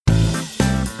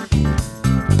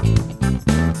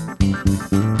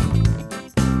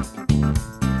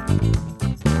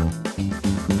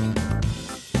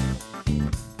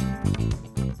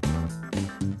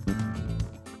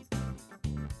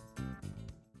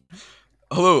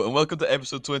Hello and welcome to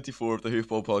episode 24 of the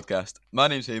Hoofball Podcast. My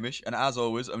name's Hamish, and as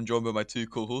always, I'm joined by my two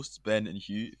co-hosts, Ben and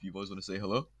Hugh, if you boys want to say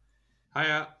hello.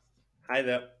 Hiya. Hi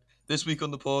there. This week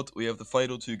on the pod, we have the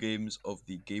final two games of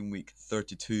the game week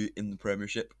 32 in the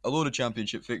Premiership, a load of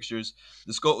championship fixtures,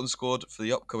 the Scotland squad for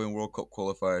the upcoming World Cup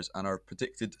qualifiers, and our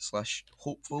predicted /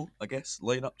 hopeful,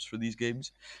 lineups for these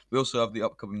games. We also have the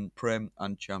upcoming Prem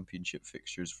and Championship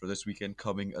fixtures for this weekend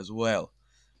coming as well.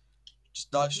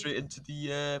 Just dive straight into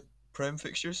the Prem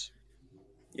fixtures.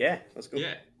 Yeah, let's go.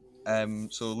 Yeah.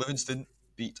 So Livingston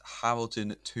beat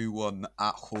Hamilton 2-1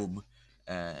 at home.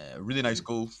 Really nice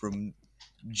goal from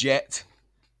Jet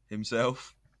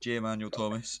himself, J. Emmanuel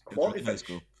Thomas. It was a really nice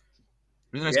goal.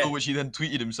 Really nice goal, which he then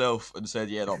tweeted himself and said,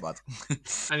 "Yeah, not bad."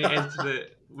 And he edited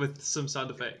it with some sound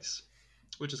effects,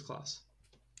 which is class.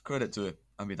 Credit to him.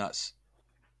 I mean,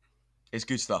 it's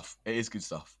good stuff. It is good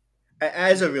stuff. It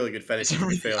is a really good finish.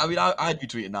 I mean, I'd be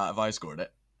tweeting that if I scored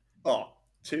it. Oh,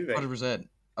 100%.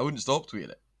 I wouldn't stop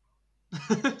tweeting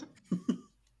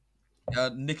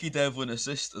it. Nicky Devlin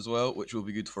assist as well, which will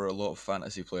be good for a lot of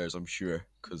fantasy players, I'm sure.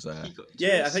 Because I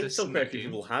think still quite a few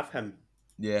people have him.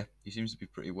 Yeah, he seems to be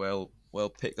pretty well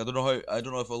picked. I don't know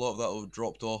if a lot of that will have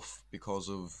dropped off because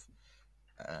of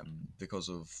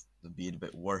them being a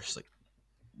bit worse, like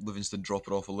Livingston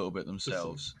dropping off a little bit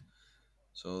themselves.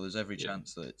 So there's every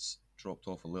chance that it's dropped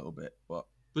off a little bit. But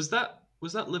was that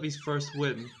Livy's first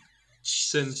win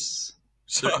since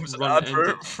the run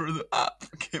advert for the app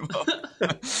came up?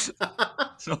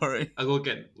 Sorry, I'll go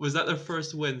again. Was that their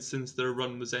first win since their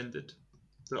run was ended?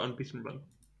 Their unbeaten run.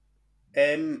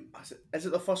 Is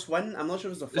it the first win? I'm not sure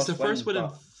if it's the first win. It's their first win in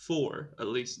 4, at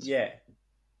least. Yeah.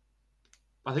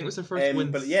 I think it was their first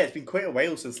win. But yeah, it's been quite a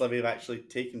while since Livy have actually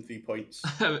taken 3 points.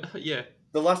 Yeah.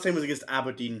 The last time was against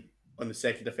Aberdeen on the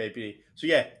 2nd of February. So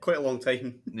yeah, quite a long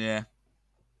time. Yeah.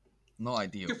 Not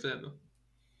ideal. Good for them, though.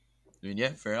 I mean, yeah,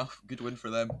 fair enough. Good win for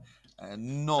them.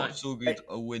 Not so good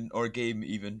a win or game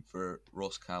even for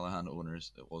Ross Callaghan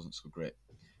owners. It wasn't so great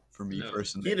for me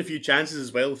personally. He had a few chances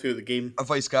as well throughout the game. I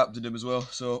vice captained him as well,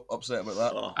 so upset about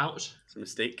that. Oh, ouch! It's a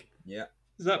mistake. Yeah.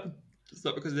 Is that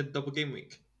because they did double game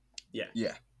week? Yeah.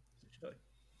 Yeah.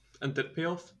 And did it pay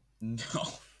off? No.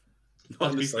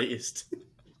 Not the slightest.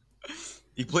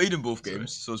 He played in both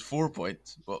games, so it's 4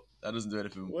 points, but that doesn't do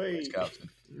anything with vice captain.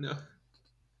 No.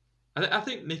 I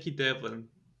think Nicky Devlin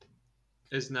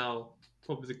is now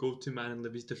probably the go-to man in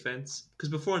Livy's defence. Because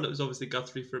before it was obviously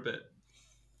Guthrie for a bit,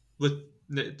 with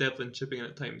Devlin chipping in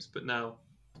at times, but now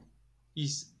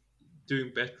he's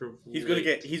doing better. He's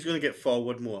gonna get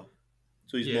forward more,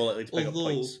 so he's more likely to pick up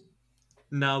points.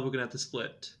 Now we're gonna have to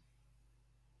split.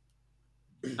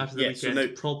 After the weekend, so now,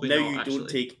 probably now not, you actually. don't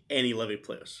take any Livy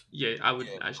players. Yeah, I would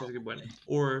actually think a good win,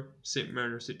 or St.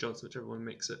 Mirren or St. Johnson, whichever one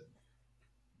makes it.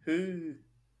 Who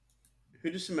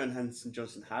does St Mirren and St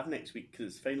Johnson have next week?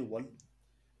 Because it's final one.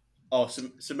 Oh,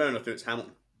 St Mirren, I thought it's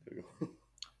Hamilton. There we go.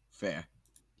 Fair.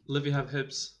 Livy have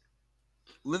Hibs.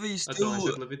 Livy's I don't know, I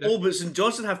still... said Livy there. Oh, but St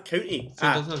Johnson have County. St.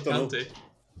 Johnson have County.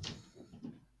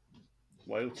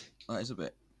 Wild. That is a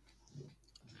bit.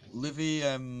 Livy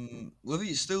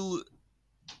is still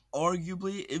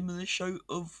arguably in the shout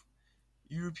of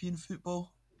European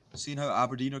football, seeing how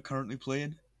Aberdeen are currently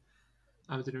playing.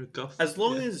 Aberdeen or Guff. As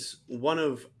long as one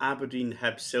of Aberdeen,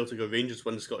 Hibs, Celtic or Rangers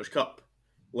win the Scottish Cup,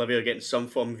 Livy are getting some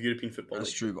form of European football.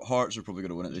 That's true, but Hearts are probably going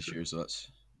to win it this year, so that's...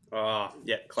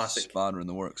 Yeah, classic. Spanner in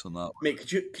the works on that. Mate,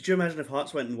 could you imagine if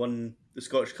Hearts went and won the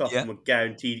Scottish Cup and were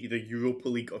guaranteed either Europa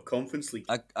League or Conference League?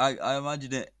 I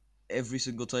imagine it every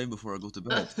single time before I go to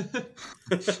bed.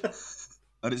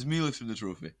 And it's me lifting the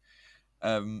trophy.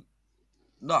 No,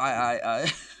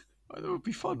 I that would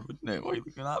be fun, wouldn't it? Why are you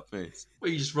looking at that face?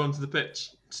 Well, you just run to the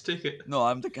pitch. Just take it. No,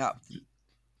 I'm the captain.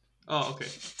 Oh, okay.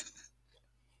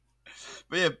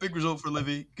 But yeah, big result for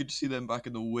Livy. Good to see them back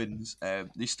in the wins.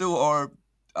 They still are,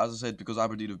 as I said, because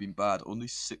Aberdeen have been bad, only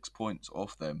 6 points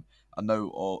off them. And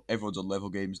now everyone's on level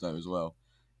games now as well,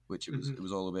 which it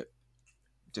was all a bit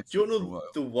different. Do you know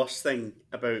the worst thing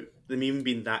about them even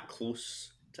being that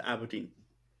close to Aberdeen?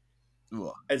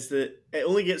 What? Is that it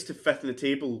only gets to 5th in the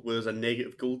table where there's a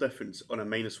negative goal difference on a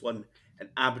 -1, and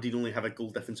Aberdeen only have a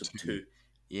goal difference of 2.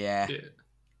 Yeah.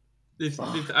 They've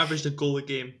averaged a goal a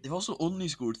game. They've also only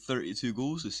scored 32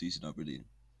 goals this season, Aberdeen.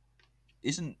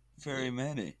 Isn't very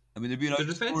many. I mean, they've been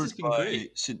outscored by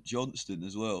St Johnstone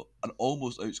as well, and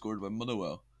almost outscored by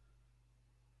Motherwell.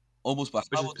 Almost by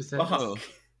Hamilton.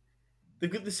 They've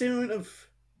got the same amount of...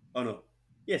 Oh, no.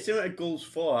 Yeah, same amount of goals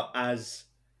for as...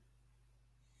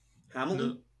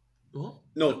 Hamilton? No. What?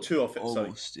 No, 2 off it,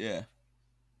 almost, sorry. Yeah.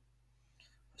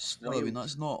 Still, I mean,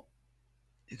 that's not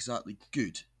exactly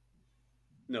good.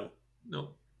 No.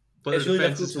 But It's their really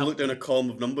defense difficult is to look down a helpful. column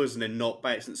of numbers and then not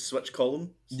by accident switch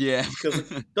columns. Yeah.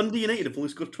 Because like, Dundee United have only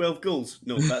scored 12 goals.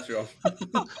 No, that's wrong.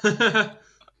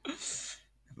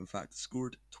 In fact,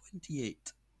 scored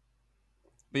 28.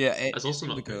 But yeah, it That's also seemed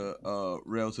not like a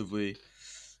relatively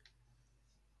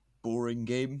boring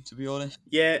game, to be honest.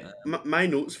 Yeah, my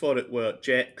notes for it were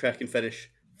Jet, cracking finish,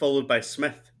 followed by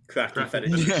Smith, cracking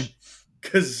Cracking finish. finish.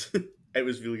 Because it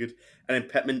was really good. And then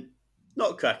Pittman,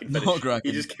 not cracking finish. Not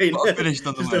cracking. He just kind Not of finished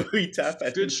on the just mouth. a wee tap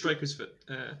in. Good striker's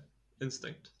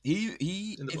instinct.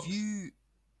 He In the if box.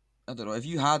 I don't know, if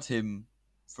you had him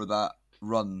for that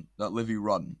run, that Livy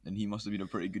run, then he must have been a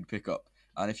pretty good pickup.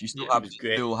 And if you still Yeah, have he was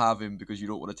great. still have him because you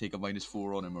don't want to take a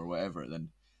 -4 on him or whatever, then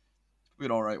it'll be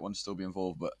an alright one to still be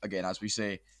involved. But again, as we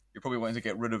say, you're probably wanting to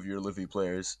get rid of your Livy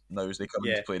players now as they come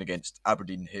into Yeah. playing against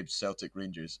Aberdeen, Hibs, Celtic,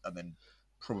 Rangers, and then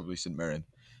probably St Mirren.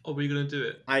 Oh, were you going to do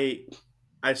it?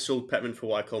 I sold Pittman for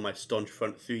what I call my staunch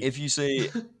front three. If you say,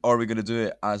 are we going to do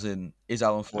it, as in, is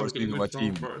Alan Forrest getting leaving my rid of team?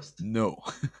 Alan Forrest? No.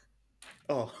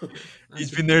 Oh, He's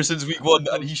been there since week 1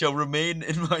 and he shall remain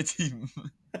in my team.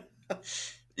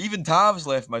 Even Tav's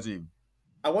left my team.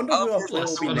 I wonder who our player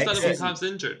will be next Understandably, season. Tav's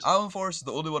injured. Alan Forrest is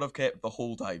the only one I've kept the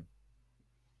whole time.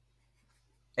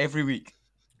 Every week.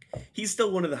 He's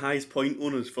still one of the highest point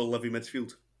owners for Livy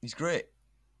midfield. He's great.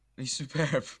 He's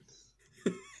superb.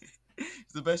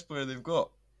 He's the best player they've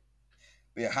got.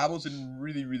 But yeah, Hamilton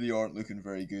really aren't looking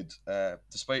very good.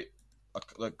 Despite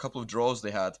a couple of draws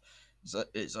they had,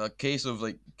 it's a case of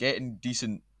like getting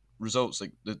decent results.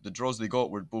 Like the draws they got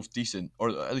were both decent, or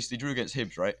at least they drew against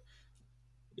Hibs, right?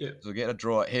 Yeah. So getting a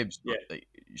draw at Hibs, Yeah. but like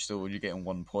when you're getting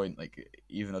 1 point, like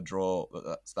even a draw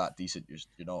that's that decent,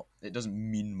 you're not. It doesn't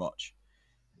mean much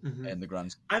Mhm. in the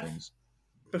grand scheme of I've- things.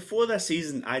 Before this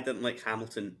season, I didn't like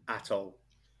Hamilton at all.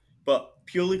 But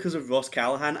purely because of Ross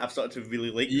Callahan, I've started to really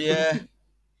like Yeah. them.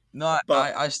 No,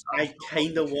 But I I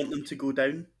kind of want them to go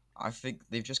down. I think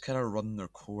they've just kind of run their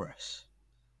course.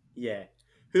 Yeah.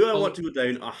 Who I Oh. want to go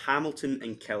down are Hamilton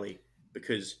and Kelly,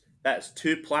 because that's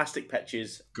 2 plastic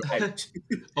pitches out.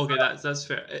 Okay, that's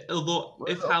fair. Although,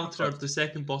 Where if are the Hamilton are upper the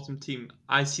second bottom team,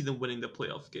 I see them winning the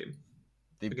playoff game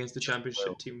They against the just championship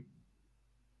will. team.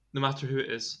 No matter who it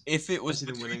is, If it I was see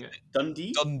them between winning it.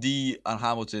 Dundee? Dundee and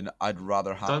Hamilton, I'd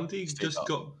rather have Dundee just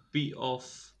got beat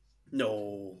off.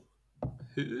 No.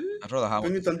 Who? I'd rather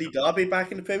Bring the Hamilton. Dundee Derby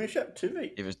back in the Premiership too,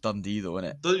 mate. If it's Dundee though,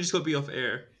 innit? Dundee just got beat off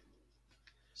Air.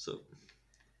 So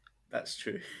That's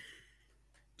true.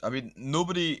 I mean,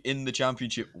 nobody in the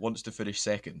championship wants to finish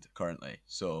second currently.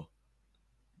 So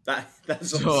That's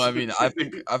so also I mean, I true.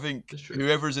 think That's true.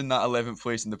 whoever's in that 11th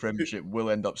place in the Premiership will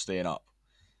end up staying up.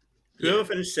 Whoever yeah.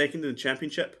 finishes second in the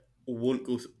Championship won't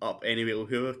go up anyway. Or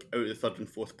whoever out of the third and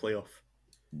fourth playoff.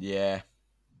 Yeah,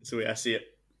 That's the way I see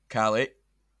it. Cali,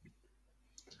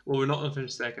 Well, we're not going to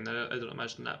finish second. I don't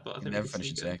imagine that, but I you think never we could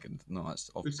finished sneak in. second. No, that's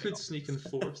We obviously could not. sneak in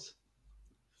fourth,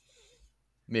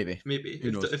 Maybe. maybe.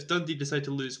 Who knows? If Dundee decide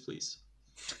to lose, please.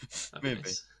 That'd be Maybe.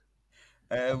 nice.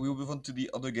 We'll move on to the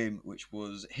other game, which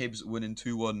was Hibs winning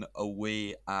 2-1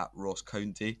 away at Ross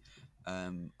County.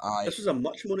 This was a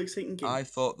much more exciting game. I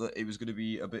thought that it was going to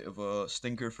be a bit of a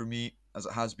stinker for me, as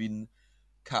it has been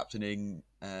captaining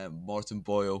Martin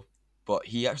Boyle, but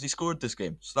he actually scored this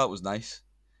game, so that was nice.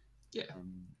 Yeah.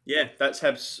 Yeah, that's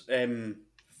Hibs'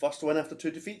 first win after 2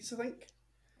 defeats, I think.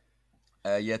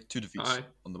 Yeah, 2 defeats Aye.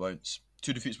 on the bounce.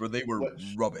 2 defeats where they were Which-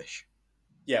 rubbish.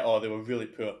 Yeah, they were really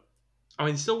poor. I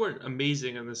mean, they still weren't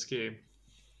amazing in this game.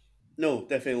 No,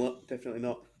 definitely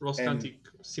not. Ross Um, County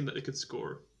seemed like they could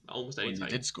score almost any When they time.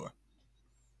 did score.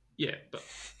 Yeah, but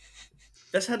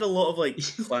This had a lot of like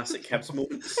classic Hibs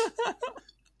moments.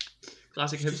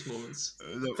 classic Hibs moments. Classic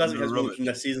They were Hibs moments rubbish. from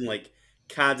this season, like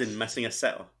Cadden missing a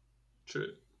sitter,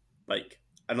 True. like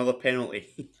another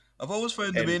penalty. I've always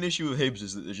found the Um, main issue with Hibs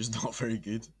is that they're just not very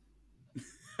good.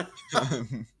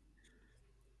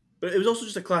 But it was also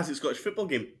just a classic Scottish football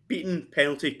game. Beaten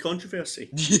penalty controversy.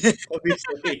 Yeah,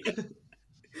 Obviously.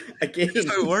 Again, that's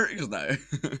how it works now.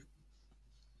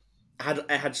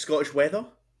 I had Scottish weather.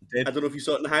 Did. I don't know if you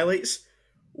saw it in the highlights.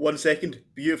 1 second,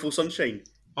 beautiful sunshine.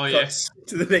 Oh, yeah. Cuts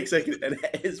to the next second, and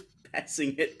it is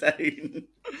pissing it down.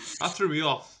 That threw me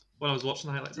off when I was watching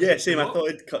the highlights. Yeah, was same. like, I "What?" thought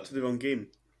it'd cut to the wrong game.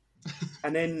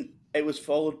 And then it was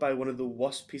followed by one of the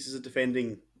worst pieces of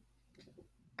defending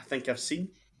I think I've seen.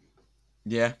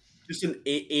 Yeah. Just an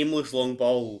aimless long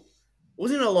ball. It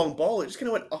wasn't even a long ball, it just kind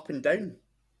of went up and down.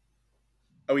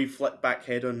 A wee flick back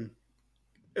head on.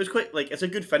 It was quite, like, it's a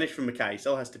good finish from Mackay. He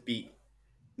still has to beat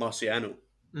Marciano.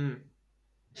 Mm.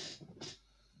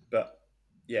 But,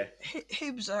 yeah.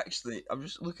 Hibs actually, I'm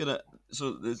just looking at,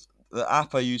 so the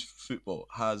app I use for football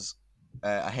has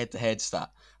a head-to-head stat,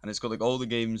 and it's got like all the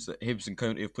games that Hibs and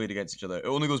County have played against each other. It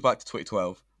only goes back to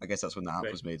 2012. I guess that's when the app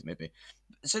Right. was made, maybe.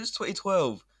 Since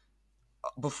 2012,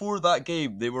 before that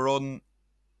game, they were on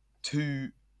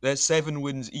they had 7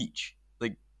 wins each,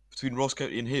 like between Ross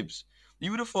County and Hibs. You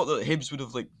would have thought that Hibs would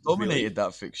have like dominated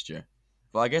that fixture,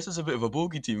 but I guess it's a bit of a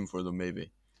bogey team for them,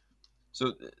 maybe.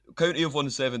 So County have won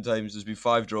 7 times. There's been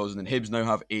 5 draws, and then Hibs now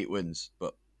have 8 wins,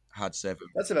 but had 7.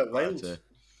 That's a bit wild.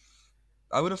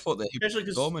 I would have thought that Hibs Especially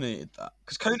 'cause dominated that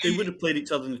because They County would have played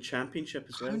each other in the championship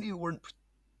as well. County weren't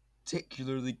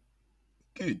particularly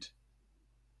good.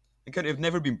 And County have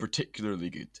never been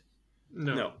particularly good.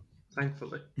 No,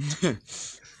 thankfully.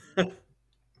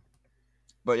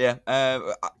 But yeah,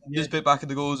 this bit back in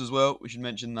the goals as well. We should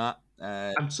mention that.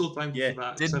 I'm so thankful Yeah, for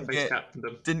that because I vice-captained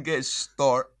him. Didn't get his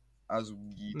start as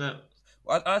we. No.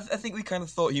 I think we kind of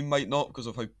thought he might not because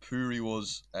of how poor he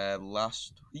was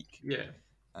last week. Yeah.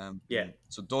 Yeah.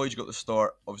 So Doige got the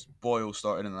start. Obviously, Boyle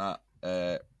started in that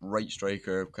right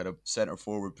striker, kind of centre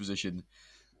forward position.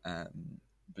 But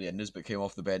yeah, Nisbet came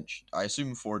off the bench, I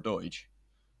assume for Doige,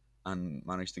 and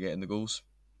managed to get in the goals.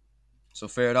 So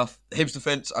fair enough. Hibs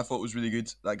defence I thought was really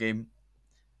good that game,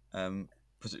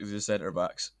 particularly the centre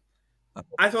backs.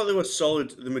 I thought they were solid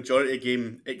the majority of the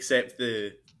game, except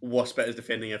the worst bit of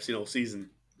defending I've seen all season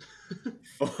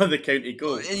for the County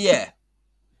goal. Yeah.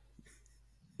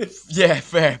 Yeah,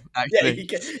 fair, actually.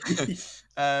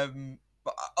 Yeah,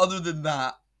 but other than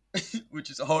that, which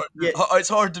is hard, Yeah. it's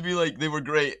hard to be like they were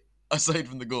great aside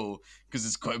from the goal because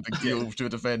it's quite a big deal to a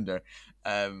defender.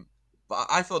 But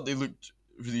I thought they looked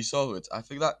really solid. I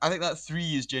think that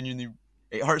 3 is genuinely.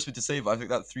 It hurts me to say, but I think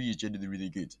that 3 is genuinely really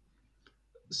good.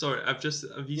 Sorry, have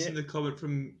you seen the comment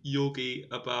from Yogi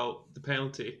about the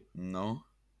penalty? No.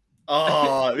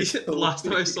 Oh, it was The last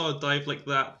time I saw a dive like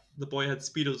that, the boy had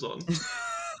Speedos on.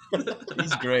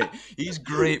 He's great. He's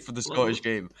great for the Scottish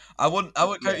game. I want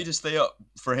County to stay up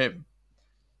for him.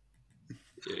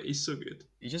 Yeah, he's so good.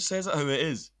 He just says it how it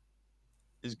is.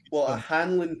 Well, a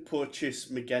Hanlon, Porteous,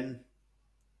 McGinn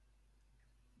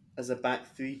as a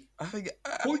back 3. I think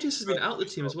Porteous has been out of the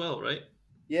team as well, right?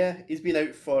 Yeah, he's been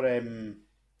out for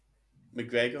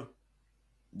McGregor.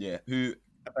 Yeah, who?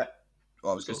 A bit.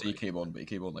 Well, I was going to say he came on, but he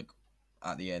came on like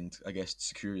at the end, I guess, to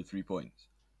secure the 3 points.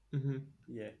 Mm-hmm.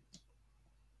 Yeah.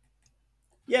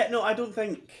 Yeah, no, I don't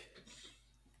think.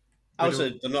 Also,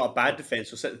 they're not a bad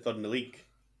defence. They're sitting third in the league.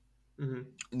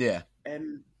 Mm-hmm. Yeah.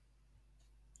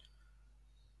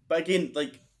 But again,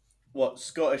 like, what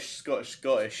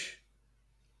Scottish.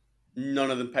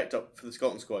 None of them picked up for the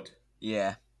Scotland squad.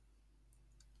 Yeah.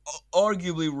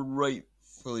 Arguably,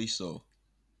 rightfully so.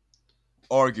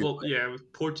 Arguably. Well, yeah,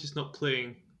 with Porteous not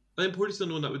playing, I think Porteous is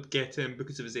the one that would get him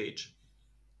because of his age,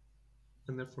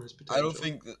 and therefore his potential. I don't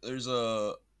think that there's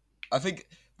a. I think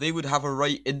they would have a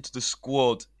right into the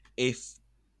squad if.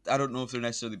 I don't know if they're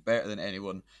necessarily better than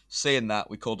anyone. Saying that,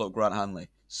 we called up Grant Hanley.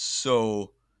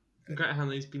 So. Grant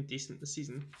Hanley's been decent this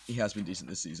season. He has been decent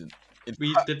this season.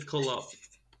 We did call up.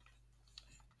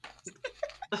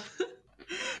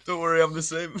 Don't worry, I'm the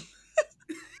same.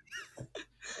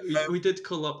 We did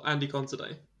call up Andy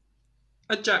Considine.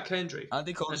 And Jack Hendry.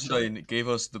 Andy Considine gave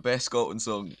us the best Scotland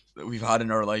song that we've had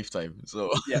in our lifetime.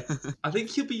 So yeah, I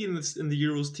think he'll be in the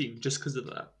Euros team just because of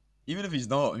that. Even if he's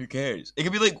not, who cares? It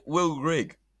could be like Will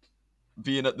Grigg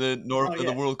being at the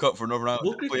the World Cup for Northern Ireland.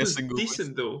 Will Grigg was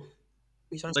decent though.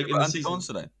 He's like in the Andy season.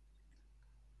 Considine.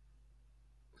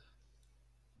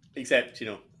 Except,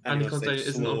 Andy Considine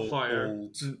isn't on fire.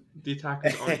 Old. The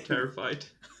attackers aren't terrified.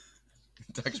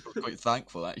 The attackers were quite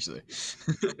thankful, actually.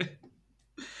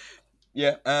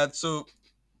 Yeah, so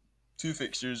 2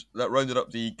 fixtures that rounded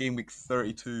up the game week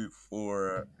 32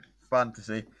 for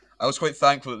fantasy. I was quite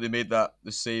thankful that they made that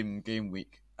the same game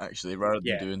week, actually, rather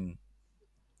than doing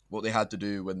what they had to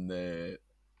do when the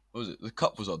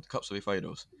cup was on, the cup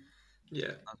semi-finals.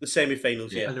 Yeah. The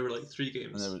semi-finals, yeah. And there were like 3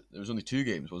 games. And there was only 2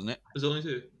 games, wasn't it? There's only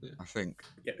 2, yeah. I think.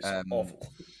 Yeah, it was awful.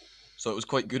 So it was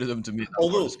quite good of them to make that.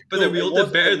 Although, but then we all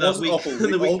did better that week awful.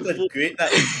 than the We all week did before. great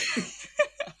that week.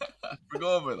 I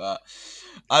forgot about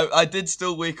that. I did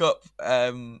still wake up.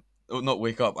 Not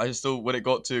wake up. I still, when it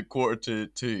got to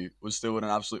 1:45, was still in an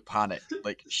absolute panic,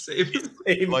 like Same.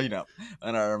 lineup,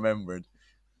 and I remembered.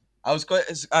 I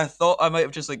thought I might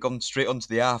have just like gone straight onto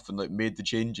the app and like made the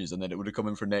changes, and then it would have come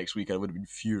in for next week. I would have been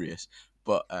furious,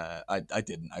 but I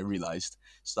didn't. I realised,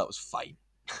 so that was fine.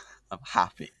 I'm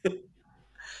happy.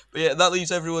 But yeah, that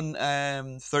leaves everyone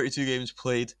 32 games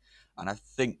played, and I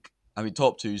think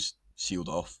top 2's sealed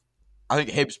off. I think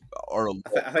Hibs are.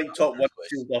 I think top 1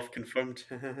 sealed off confirmed.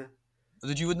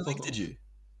 Did you win the league? Did you?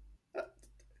 Don't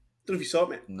know if you saw it,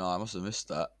 mate. No, I must have missed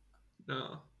that.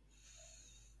 No.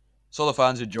 Saw the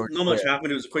fans enjoyed Not much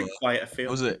happened. It was a quite quiet affair.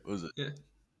 Was it?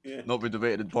 Yeah. Not been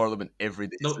debated in Parliament every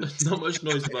day. Not much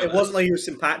noise about It wasn't like it was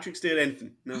St. Patrick's Day or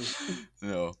anything. No.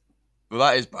 No. Well,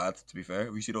 that is bad, to be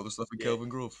fair. We've seen all the stuff in Yeah. Kelvin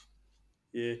Grove.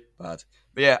 Yeah. Bad.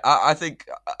 But yeah, I think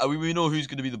we know who's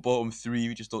going to be the bottom three.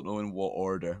 We just don't know in what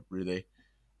order, really.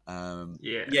 Yeah.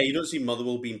 Yeah, you don't see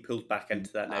Motherwell being pulled back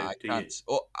into that now, do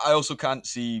you? I also can't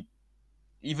see,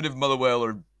 even if Motherwell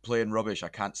are playing rubbish, I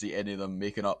can't see any of them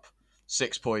making up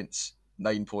 6 points,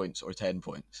 9 points, or 10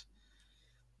 points.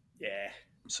 Yeah.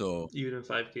 So, Even in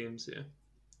 5 games, yeah.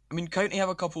 I mean, County have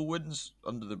a couple wins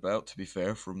under their belt, to be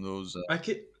fair, from those. I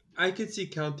could see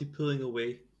County pulling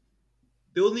away.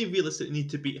 They only realistically need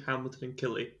to beat Hamilton and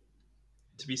Killie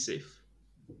to be safe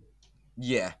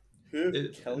Yeah. Who have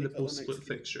in Kelly the got the post-split next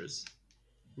game? fixtures.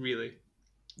 Really.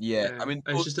 Yeah. I mean,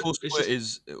 it's just- post-split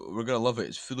is, we're going to love it.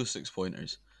 It's full of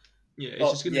 6-pointers. Yeah,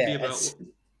 it's just going to be about it's-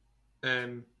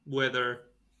 whether,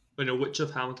 which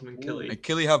of Hamilton and Killie. And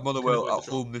Killie have Motherwell Kind of at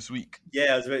home this week.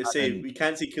 Yeah, I was about to say, And- we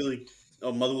can't see Kelly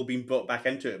or Motherwell being brought back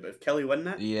into it, but if Kelly win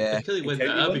that, Yeah. If Killie win County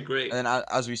that, that'd be win? great. And then,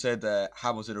 as we said,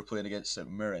 Hamilton are playing against St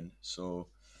Mirren. So,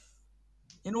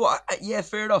 you know what? Yeah,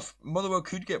 fair enough. Motherwell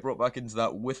could get brought back into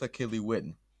that with a Killie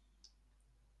win.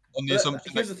 On the But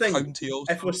assumption here's that the thing, County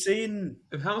also. if we're saying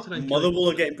If Hamilton and Motherwell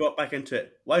are Killie, getting brought back into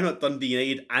it, why not Dundee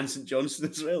United and St Johnstone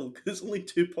as well? Because it's only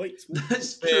 2 points.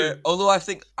 that's Fair. true. Although I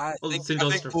think St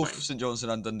Johnstone are both fine. St Johnstone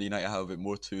and Dundee United have a bit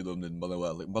more to them than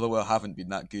Motherwell. Like, Motherwell haven't been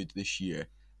that good this year,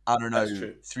 and are now That's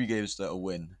true. 3 games to a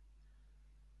win.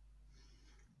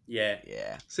 Yeah.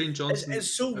 Yeah. St Johnstone.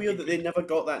 It's so weird that they never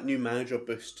got that new manager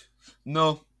boost.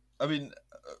 No, I mean,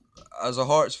 as a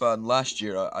Hearts fan, last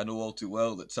year I know all too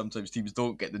well that sometimes teams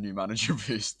don't get the new manager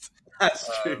boost. That's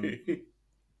true.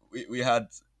 We had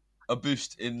a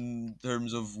boost in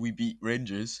terms of we beat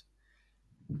Rangers,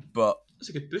 but That's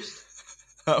a good boost.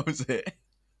 that was it.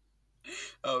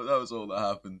 That was all that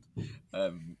happened.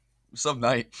 Some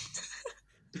night.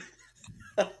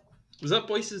 Was that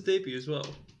Boyce's debut as well?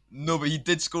 No, but he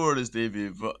did score on his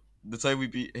debut. But the time we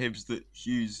beat Hibs that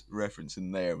Hughes reference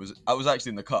in there was actually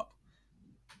in the cup.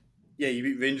 Yeah, you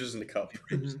beat Rangers in the cup.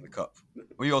 Rangers in the cup.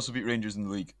 We also beat Rangers in the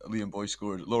league. Liam Boyce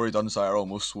scored. Laurie Dunsire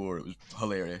almost swore. It was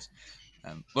hilarious.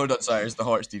 Laurie Dunsire is the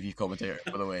Hearts TV commentator,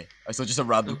 by the way. I saw just a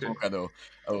random Okay. joke. I know.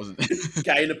 I wasn't.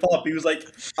 Guy in the pub, he was like,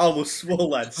 I almost swore,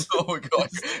 lads. Oh my god,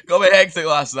 got me hectic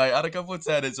last night. I had a couple of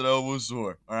tenants and I almost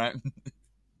swore. All right.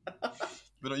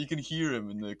 But you can hear him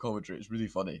in the commentary. It's really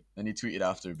funny. And he tweeted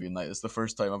after, being like, "It's the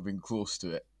first time I've been close to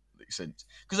it since."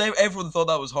 Because everyone thought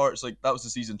that was Hearts. Like that was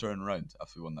the season turning around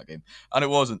after we won that game, and it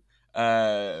wasn't.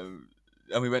 And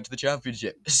we went to the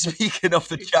championship. Speaking of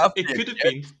the championship, It could have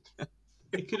been.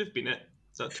 It could have been it.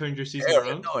 So that turned your season Yeah,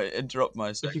 around. no, interrupt my.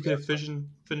 If you could have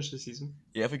finished the season.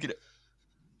 Yeah, if we could.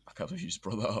 I can't believe you just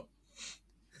brought that up.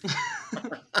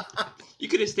 You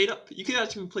could have stayed up. You could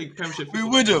actually play Premiership. We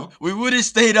football would now. have. We would have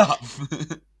stayed up.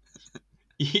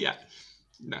 Yeah.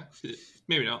 No,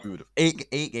 maybe not. We would have. Eight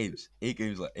games. 8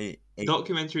 games, like eight.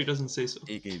 Documentary doesn't say so.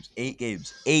 8 games. 8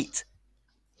 games. 8.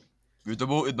 We were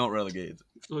demoted, not relegated.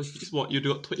 So it's what, you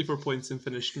got 24 points and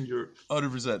finished in Europe.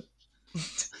 100%.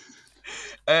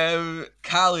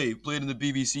 Cali played in the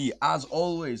BBC, as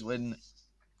always when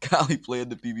Cali play in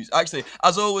the BBC. Actually,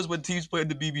 as always when teams play in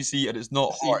the BBC and it's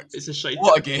not Hearts. It's a shite.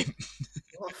 What a game.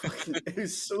 It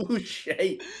was so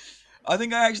shite. I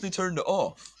think I actually turned it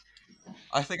off.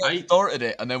 I think I started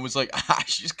it and then was like, I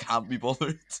just can't be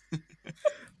bothered.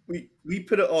 We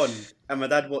put it on, and my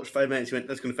dad watched 5 minutes. He went,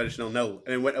 "That's going to finish 0-0," and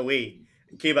then went away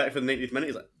and came back for the 90th minute.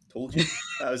 He's like, "Told you,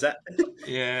 that was it."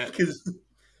 Yeah, Because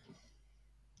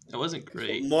it wasn't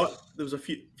great. there was a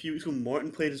few weeks ago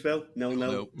Morton played as well. 0-0.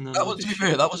 No. No, That was, to be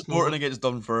fair, that was just Morton no. against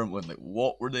Dunfermline. Like,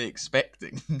 what were they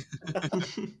expecting?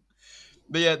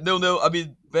 But yeah, no. I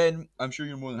mean, Ben, I'm sure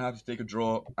you're more than happy to take a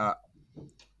draw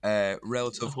at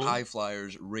relative Uh-huh. high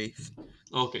flyers Wraith.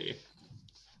 Okay.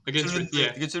 Against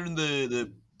Considering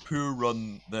the poor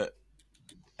run that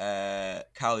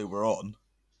Cali were on.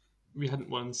 we hadn't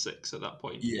won 6 at that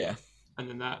point. Yeah. And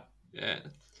then that, yeah,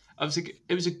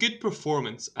 it was a good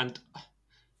performance, and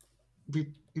we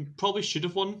probably should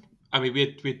have won. I mean, we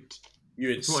had You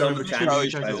had Well, some I'm sure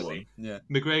chances, you by tried the to way. Yeah.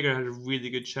 McGregor had a really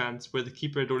good chance where the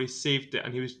keeper had already saved it,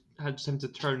 and he had time to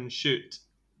turn and shoot,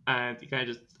 and he kind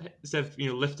of just, instead of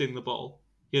lifting the ball,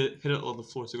 he hit it on the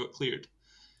floor, so it got cleared.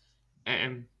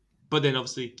 But then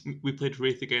obviously we played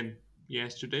Wraith again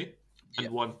yesterday and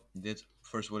won. You did.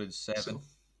 First one in 7. So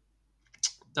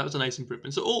that was a nice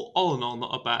improvement. So all in all,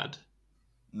 not a bad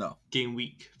No. game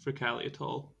week for Cali at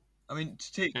all. I mean,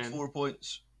 to take 4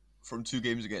 points from 2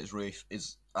 games against Wraith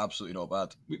is absolutely not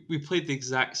bad. We played the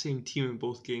exact same team in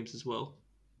both games as well.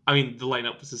 I mean, the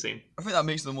lineup was the same, I think that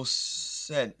makes the most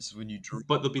sense when you draw.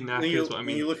 but they'll be When knackered. you, Is what I when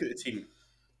mean. you look at the team,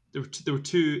 There were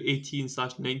two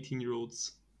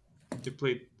 18/19-year-olds who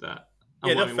played that.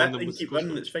 yeah, And they're one of fit. them They can was keep Scottish.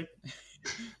 running. It's fine.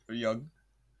 We're young.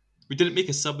 We didn't make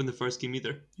a sub in the first game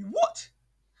either. What?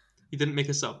 He didn't make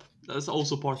a sub. That's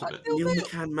also part of it. Neil Neil Neil.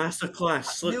 McCann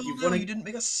masterclass. Look, Neil you've Neil, won you a didn't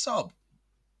make a sub.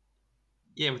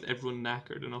 Yeah, with everyone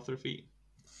knackered and off their feet.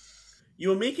 You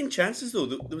were making chances though.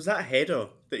 There was that header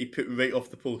that he put right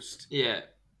off the post. Yeah.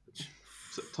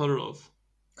 Todorov.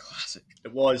 Classic.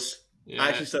 It was. Yeah. I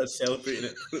actually started celebrating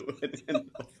it when it went in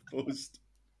off the post.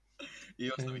 He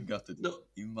must have been gutted. No,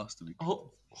 He must have been.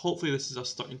 hopefully this is us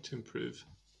starting to improve.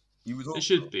 You would hope It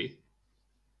should be.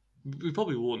 We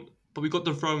probably won't, but we got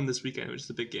the Throne this weekend, which is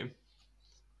a big game.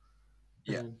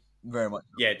 Yeah. Um, very much.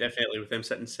 Yeah, definitely with them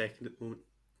sitting second at the moment.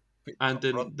 and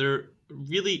then they're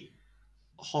really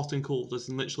hot and cold, as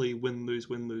in literally win, lose,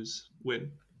 win, lose,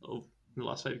 win of the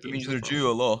last 5 games. It means so they're far. due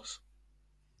a loss.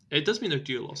 It does mean they're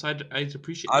due a loss. I'd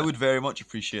appreciate. I that. would very much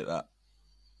appreciate that.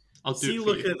 I'll do See, it for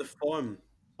looking you. at the form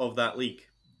of that league,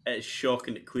 it's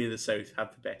shocking that Queen of the South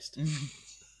have the best.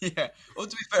 Yeah. Well,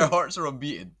 to be fair, Hearts are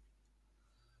unbeaten.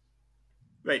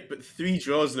 Right, but 3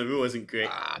 draws in a row isn't great.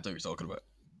 Ah, I don't know what you're talking about.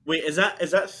 Wait, is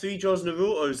that 3 draws in a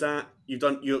row, or is that you've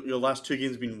done your last 2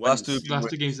 games have been wins? Last two- Last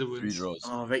 2 games that 3 wins. draws.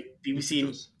 Oh right, BBC and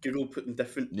Draws. Google putting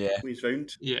different Yeah. ways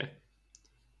round. Yeah.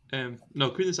 No,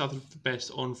 Queen of the South are the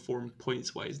best on form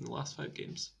points wise in the last 5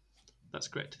 games. That's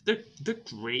correct. They're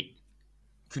great.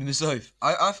 Queen of the South.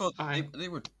 I thought Aye.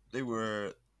 they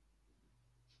were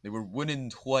winning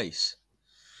twice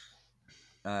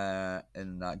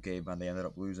in that game, and they ended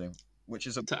up losing, which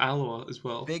is a To Alloa as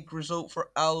well. big result for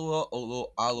Alloa.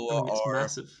 Although I Alloa mean, it's are,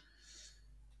 massive.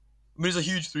 I mean, it's a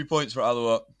huge 3 points for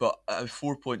Alloa, but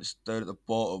 4 points down at the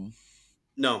bottom.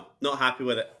 No, not happy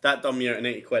with it. That done me out of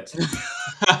 90 quid.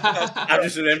 I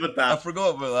just remembered I that.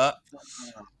 forgot about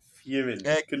Fuming.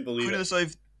 that. Couldn't believe Queen of it. the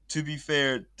South, to be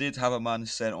fair, did have a man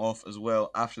sent off as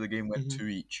well after the game went Mhm. 2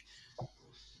 each.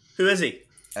 Who is he?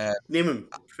 Uh, Name him.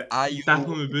 Ayo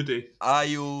Bapamubudi.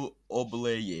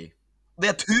 Obleye. They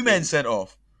had 2 men sent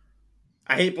off,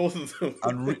 I hate both of them.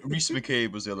 and Reece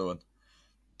McCabe was the other one.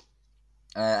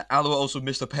 Alloa also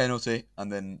missed a penalty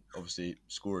and then obviously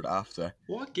scored after.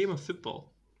 What a game of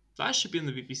football. That should be on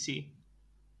the BBC.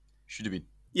 Should have been.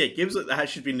 Yeah, games like that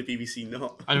should be in the BBC,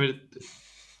 not. I mean,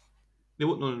 they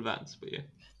won't know in advance, but yeah.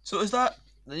 So is that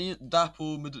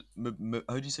Dapo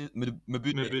how do you say it? Mabude?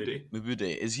 Mabudi.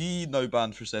 Mabude. Is he now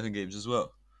banned for 7 games as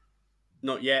well?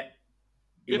 Not yet.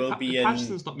 He Yeah, will be in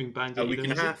Patterson's not been banned a yet week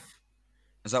either, and a has he? half.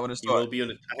 Is that when it He will started? be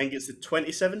on. I think it's the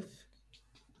 27th.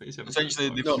 27. Essentially,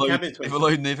 they've, No, allowed, Kevin they've 27th.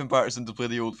 allowed Nathan Patterson to play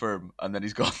the Old Firm, and then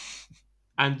he's gone.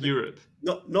 And Europe.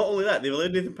 Not only that, they've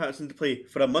allowed Nathan Patterson to play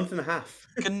for a month and a half.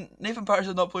 Can Nathan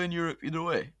Patterson not play in Europe either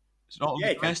way? It's not Yeah,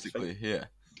 he can, domestically, yeah.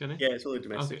 Can he? Yeah, it's only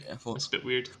domestic. Okay. Yeah, I thought That's a bit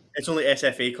weird. It's only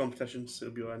SFA competitions, so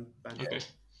it'll be on banned. Okay.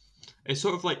 It's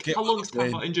sort of like, Get how long on is the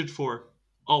plane. Tav injured for?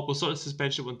 Oh, we'll sort of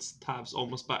suspension once Tav's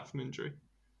almost back from injury.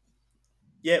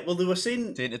 Yeah, well, they were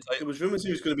saying tainted there title. was rumours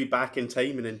he was going to be back in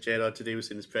time, and then Gerrard today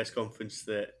was in his press conference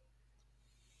that,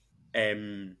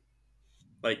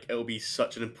 like it'll be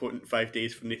such an important 5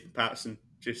 days for Nathan Patterson,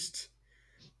 just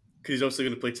because he's also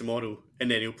going to play tomorrow,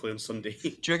 and then he'll play on Sunday. Do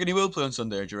you reckon he will play on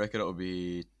Sunday, or do you reckon it'll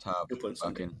be Tab He'll play on back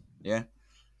Sunday. in? Yeah?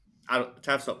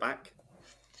 Tav's not back,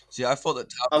 See, I thought that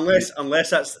Tab... unless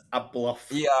that's a bluff.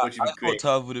 Yeah, which I would be thought great.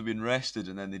 Tav would have been rested,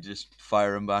 and then they just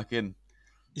fire him back in.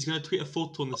 He's going to tweet a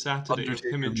photo on the Saturday Undertaker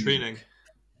of him in music. training.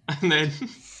 And then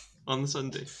on the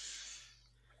Sunday.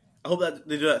 I hope that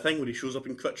they do that thing where he shows up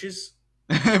in crutches,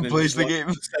 and then Plays just the walks game.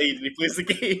 to the side and he plays the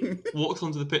game. Walks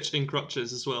onto the pitch in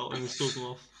crutches as well and he throws them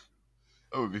off.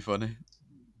 That would be funny.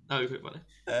 That would be quite funny.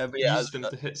 But He yeah, uses them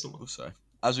to hit someone. oh, sorry.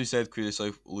 As we said, Queen of the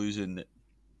South losing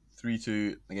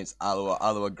 3-2 against Alloa.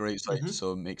 Alloa, great side, Mhm.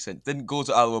 so it makes sense. Didn't go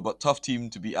to Alloa, but tough team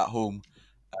to beat at home.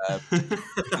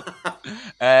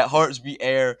 Hearts beat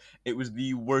Ayr. It was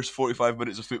the worst 45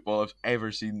 minutes of football I've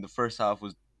ever seen. The first half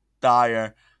was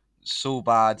dire, so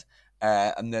bad.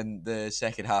 And then the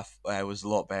second half was a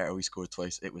lot better. We scored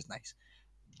twice. It was nice.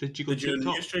 Did you go Did your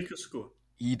TikTok? new striker score?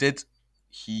 He did.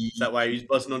 He Is that why he was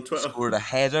buzzing on Twitter? scored a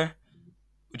header,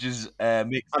 which is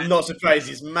makes I'm not surprised.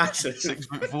 He's massive.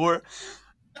 6'4".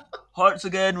 Hearts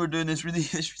again. We're doing this really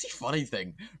funny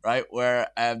thing, right? Where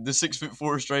the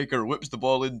 6'4" striker whips the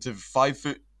ball into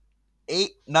 5'8",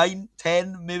 9,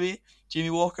 10 maybe. Jamie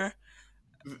Walker.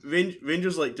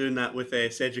 Rangers like doing that with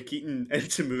Cedric Eaton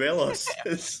into Morelos.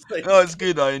 It's like, Oh, it's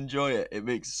good. I enjoy it. It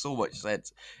makes so much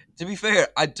sense. To be fair,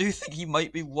 I do think he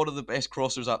might be one of the best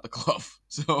crossers at the club.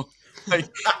 So, like,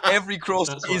 every cross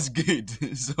That's is good.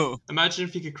 So, Imagine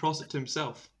if he could cross it to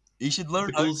himself. He should learn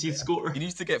The how. goals he'd score. He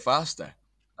needs to get faster.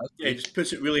 Yeah, he just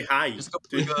puts it really high. Just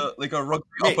like a rugby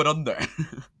Mate. up and under.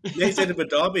 Next end of a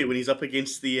derby when he's up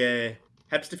against the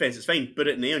Hibs defence, it's fine. Put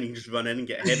it in there and you can just run in and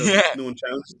get ahead of Yeah. no one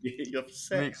challenges you. You're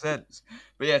set. Makes sense.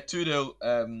 But yeah,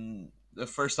 2-0. The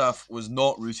first half was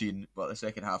not routine, but the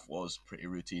second half was pretty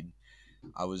routine.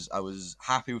 I was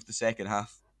happy with the second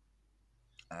half.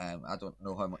 I don't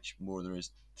know how much more there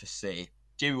is to say.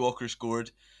 Jamie Walker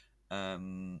scored,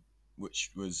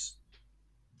 which was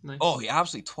Nice. oh, he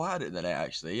absolutely twatted it in the net.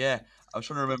 Actually, yeah, I was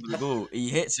trying to remember the goal. He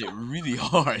hits it really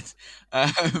hard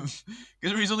because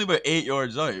he's only about 8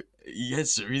 yards out. He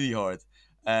hits it really hard.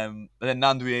 And then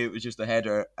Nandoué was just a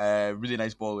header. Really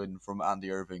nice ball in from Andy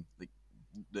Irving, like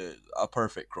a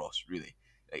perfect cross, really.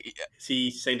 Has he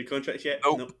signed a contract yet?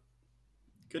 Nope.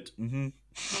 Good. Mm-hmm.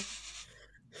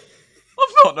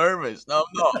 I'm not nervous. No,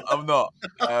 I'm not.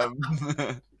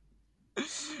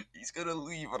 He's gonna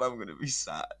leave, and I'm gonna be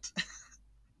sad.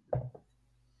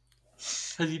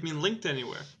 Has he been linked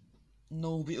anywhere?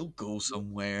 No, but he'll go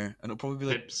somewhere, and it'll probably be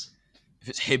like, Hibs. if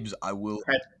it's Hibs, I will.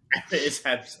 It's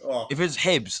Hibs. Oh, If it's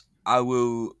Hibs, I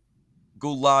will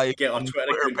go live Get on on Twitter,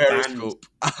 Twitter get Periscope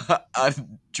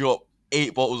and drop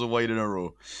 8 bottles of wine in a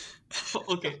row.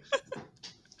 Okay.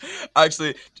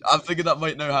 Actually, I'm thinking that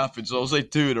might now happen, so I'll say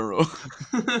 2 in a row.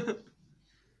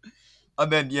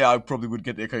 And then, yeah, I probably would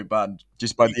get the account banned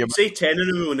just by you the can amount. say 10 in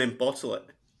a row and then bottle it.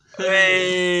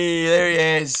 Hey, there he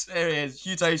is. There he is.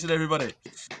 Hugh Tyson, everybody.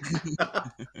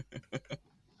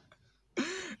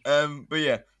 But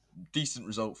yeah, decent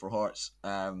result for Hearts.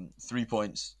 3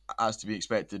 points, as to be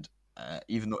expected.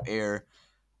 Even though Ayr,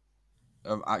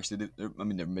 actually, they're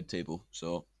mid-table.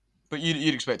 So, but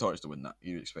you'd expect Hearts to win that.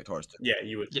 You'd expect Hearts to, Yeah,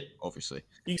 you would. Yeah. obviously.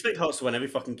 You expect Hearts to win every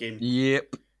fucking game.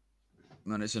 Yep.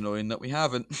 And it's annoying that we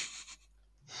haven't.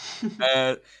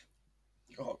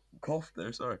 Cough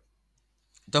there. Sorry.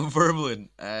 Dunfermline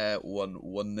won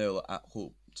 1-0 at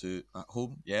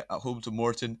home to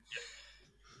Morton.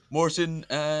 Morton,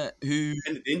 who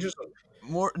In the danger zone.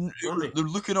 Morton, Aren't they? they're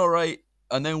looking all right,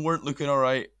 and then weren't looking all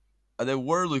right, and then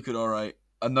were looking all right,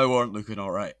 and now aren't looking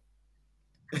all right.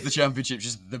 The Championship's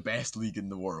just the best league in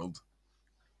the world.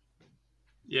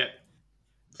 Yeah.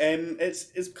 It's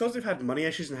because they've had money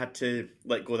issues and had to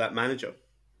let go of that manager.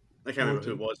 I can't remember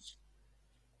who it was.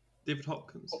 David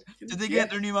Hopkins. Did they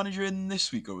get their new manager in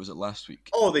this week, or was it last week?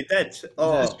 Oh, they did.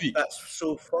 Oh, this week? that's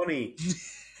so funny.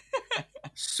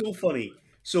 So funny.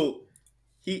 So,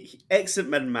 he exit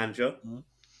mid manager, Mhm.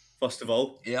 first of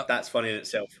all. Yep. That's funny in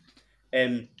itself.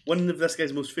 One of this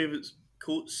guy's most favourite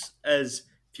quotes is,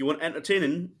 if you want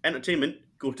entertainment,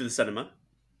 go to the cinema.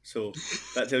 So,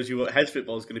 that tells you what his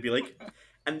football is going to be like.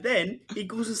 And then, he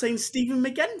goes and signs Stephen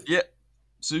McGinn. Yeah,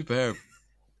 superb.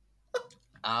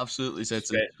 Absolutely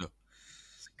sensational.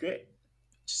 It's great.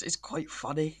 It's quite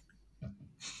funny.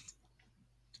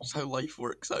 That's how life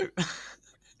works out.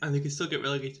 And they could still get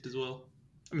relegated as well.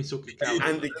 I mean, so could Calvin.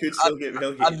 And they could still get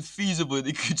relegated. And feasibly,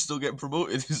 they could still get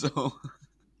promoted. So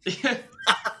Yeah.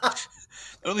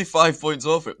 they're only 5 points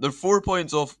off it. They're 4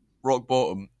 points off rock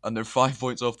bottom, and they're 5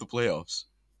 points off the playoffs.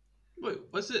 Wait,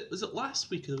 was it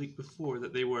last week or the week before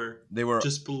that they were They were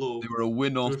just below? they were a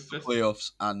win off were the fifth.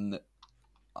 playoffs, and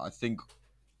I think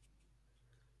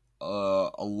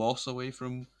a loss away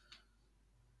from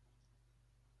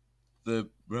the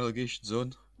relegation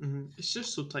zone. Mhm. It's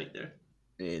just so tight there.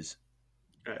 It is.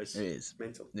 It's It is.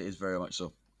 mental. It is very much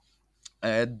so.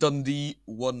 Dundee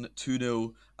won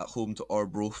 2-0 at home to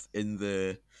Arbroath in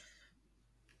the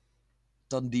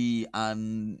Dundee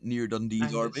and near Dundee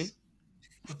derby. Angus.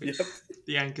 Okay. Yep.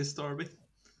 The Angus derby.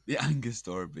 The Angus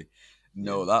derby.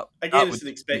 No, that Again, that it's would an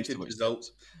expected make so much result.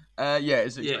 sense. Yeah,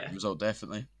 it's an Yeah. expected result,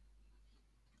 definitely.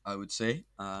 I would say.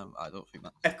 I don't think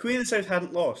that. If Queen of the South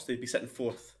hadn't lost, they'd be sitting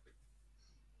fourth.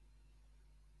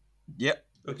 Yep.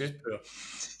 Okay. Poor.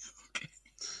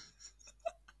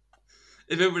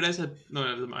 If Inverness had no,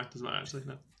 it doesn't matter actually.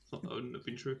 No, that wouldn't have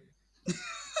been true.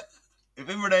 If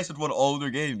Inverness had won all their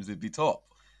games, they'd be top.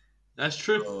 That's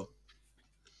true. So,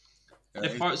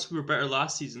 If Hearts were better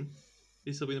last season,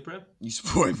 they'd still be in the Prem. you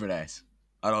support Inverness.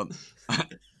 I don't.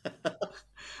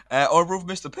 Arbroath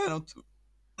missed a penalty.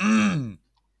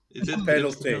 It didn't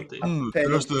Penalty.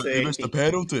 They missed a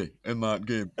penalty in that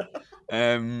game.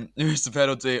 They missed a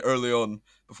penalty early on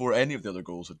before any of the other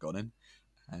goals had gone in.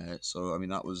 So I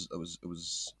mean it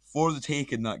was for the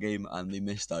take in that game, and they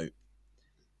missed out.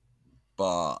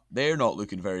 But they're not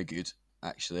looking very good,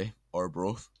 actually.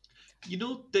 Arbroath. You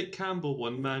know, Dick Campbell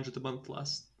won Manager of the Month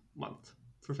last month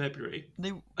for February, They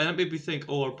and that made me think,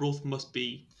 oh, Arbroath must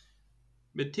be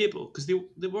mid-table because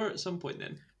they were at some point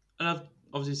then. And I've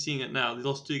obviously seeing it now. They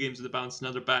lost 2 games in the balance, and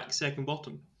now they're back second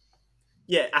bottom.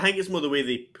 Yeah, I think it's more the way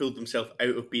they pulled themselves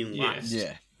out of being Yeah. last.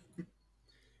 Yeah,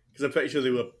 Because I'm pretty sure they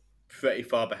were pretty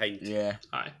far behind. yeah.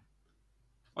 Aye.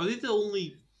 Are they the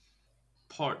only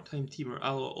part-time team, or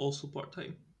Alloa also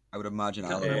part-time? I would imagine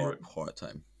Can't Alloa are remember.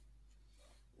 part-time.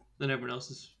 Then everyone else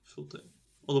is full-time.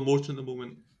 Although Morton at the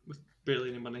moment, with barely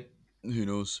any money, Who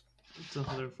knows? don't know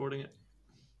how they're affording it.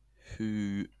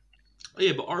 Who? Oh,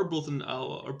 yeah, but Arbroath and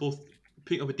Alloa are both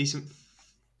putting up a decent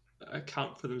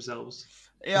account for themselves.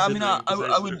 Yeah, I mean, Considering the size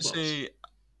I of wouldn't their clubs. say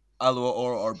Alloa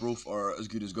or Arbroath are as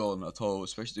good as Gone at all,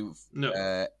 especially with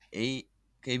No. 8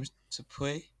 games to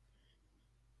play.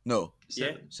 No, Yeah.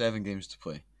 7. 7 games to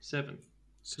play. 7.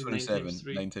 It's So 9 times 27.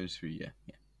 3. 9 times 3,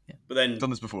 yeah. But then Done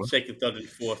this before. second, third, and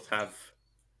fourth have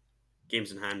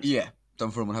games in hand. Yeah,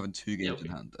 Dunfermline having 2 games okay.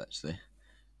 in hand, actually.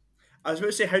 I was about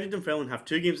to say, how did Dunfermline have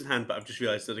 2 games in hand, but I've just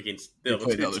realised they're against the They other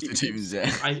play two the other two teams,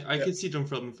 yeah. I Yeah. could see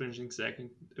Dunfermline finishing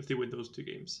second if they win those 2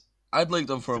 games. I'd like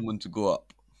Dunfermline to go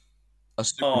up,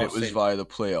 assuming Oh, it was same. via the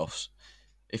playoffs.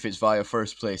 If it's via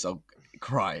first place, I'll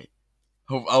cry.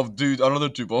 I'll do another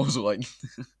 2 balls like.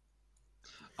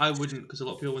 I wouldn't, because a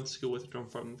lot of people went to school with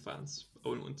Dunfermline fans. I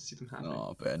wouldn't want to see them happy.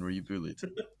 Oh, Ben, were you bullied?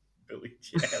 Really?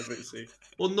 Yeah, I was about to say.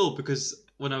 Well, no, because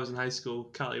when I was in high school,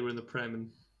 Cali were in the Prem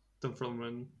and Dunfermline were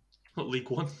in League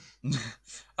One.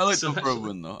 I like So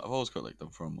Dunfermline though. I've always quite liked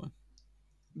Dunfermline.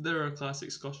 They're a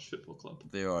classic Scottish football club.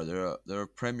 They are. They're a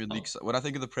Premier League. When I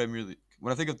think of the Premier League,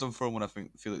 when I think of Dunfermline,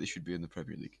 feel like they should be in the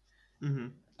Premier League. Hmm.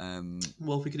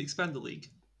 Well, if we could expand the league,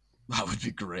 That would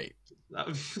be great. that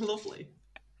would be lovely.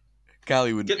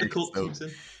 Cali would Get the cult teams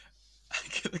in.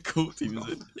 Get the cult teams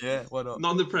in. Yeah, why not?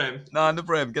 Not in the Prem. Nah, in the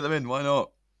Prem, get them in. Why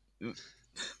not? It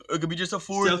could be just a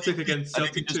 4. Celtic against And it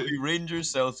Celtic could just 2. be Rangers,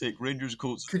 Celtic, Rangers,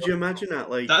 Colts. Could you imagine that?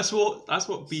 Like, That's what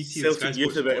BT and Sky Celtic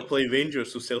youth Sports are about to love. play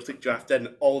Rangers, so Celtic draft in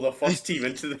all their first team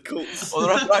into the Colts. Oh,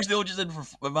 they're actually all just in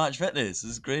for match fitness.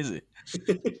 This is crazy.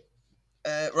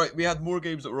 Right, we had more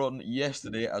games that were on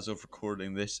yesterday as of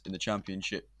recording this in the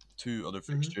Championship. 2 other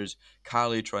fixtures.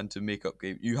 Cali trying to make up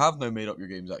games. You have now made up your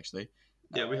games, actually.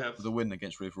 Yeah, we have. For the win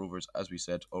against Raith Rovers, as we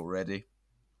said already.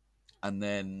 And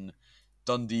then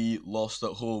Dundee lost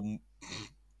at home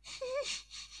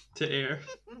To air.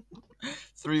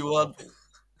 3-1.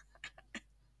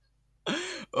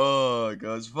 Oh,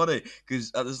 God. It's funny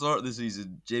because at the start of the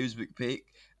season, James McPake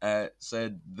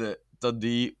said that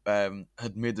Dundee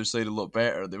had made their side a lot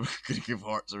better. They were going to give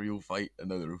Hearts a real fight, and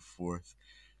now they're 4th.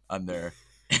 And they're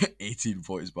 18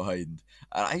 points behind.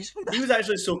 And I just think He was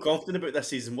actually so confident about this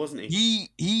season, wasn't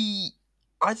he?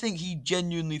 I think he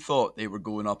genuinely thought they were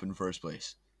going up in first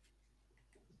place,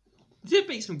 They did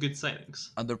make some good signings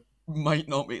and they might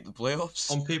not make the playoffs.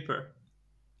 on paper,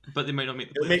 but they might not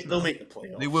make the They'll playoffs. they'll now. make the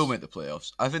playoffs. They will make the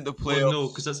playoffs. I think the playoffs. Well, no,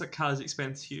 because that's at Cali's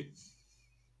expense to you.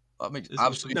 That makes It's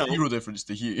absolutely no. zero difference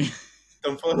to Hugh.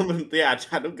 Dunfermline, yeah,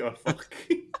 I don't give a fuck.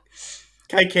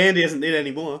 Kai Kennedy isn't there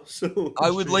anymore, so I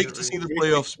would true, like you're to see right. the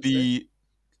playoffs be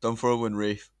Dunfermline,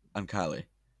 Raith, and Cali,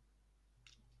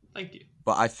 Thank you.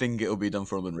 but I think it'll be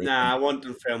Dunfermline, Raith. nah, I want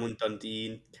Dunfermline,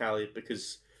 Dundee, and Cali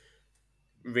because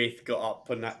Wraith got up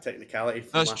on that technicality.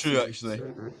 From That's last true, season, actually.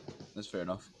 so- That's fair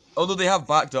enough. Although they have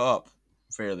backed it up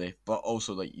fairly, but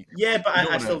also like you, Yeah, but you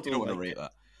don't I still you don't want to like rate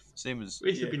that. Same as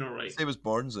Wraith Yeah. have been alright.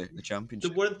 Barnsley, the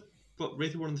Championship. But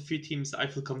Wraith are one of the few teams that I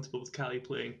feel comfortable with Cali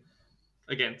playing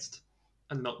against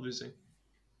and not losing.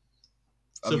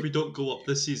 I So mean- if we don't go up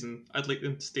this season, I'd like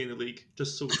them to stay in the league,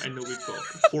 just so I know we've got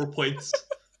 4 points,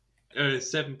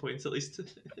 7 points at least,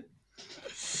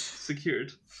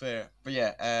 secured. Fair, but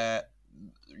yeah,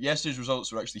 yesterday's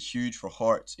results were actually huge for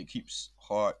Hearts. It keeps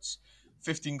Hearts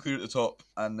 15 clear at the top,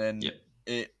 and then Yep.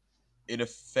 it in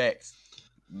effect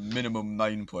minimum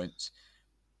 9 points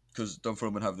because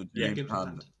Dunfermline have the Yeah, game Games in in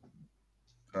hand.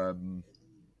 hand.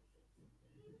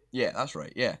 Yeah, that's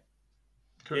right. Yeah,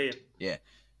 Correct. Yeah.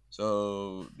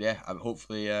 so yeah,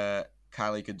 hopefully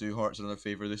Cali could do Hearts another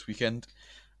favour this weekend,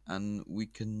 and we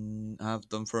can have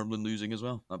Dunfermline losing as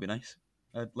well. That'd be nice.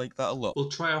 I'd like that a lot. We'll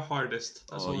try our hardest.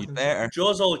 That's Oh, all I you can better.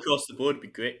 Draws all across the board would be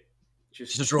great.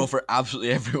 Just a draw for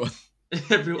absolutely everyone. say.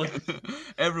 Everyone.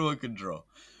 Everyone can draw.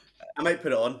 I might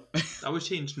put it on. That would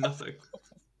change nothing.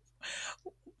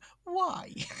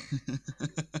 Why?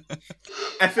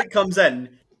 If it comes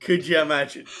in, could you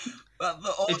imagine?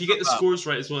 If you get the scores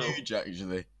right as well. Huge,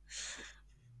 actually.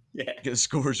 Yeah. Get the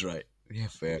scores right. Yeah,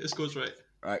 fair. Get the scores right.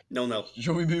 No.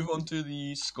 Shall we move on to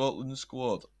the Scotland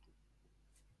squad?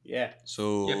 Yeah.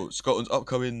 So, Yep. Scotland's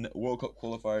upcoming World Cup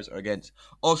qualifiers are against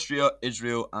Austria,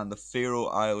 Israel, and the Faroe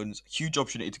Islands. Huge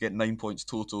opportunity to get 9 points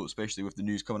total, especially with the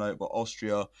news coming out about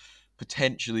Austria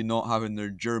potentially not having their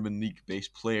German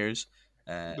league-based players.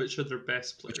 Which are their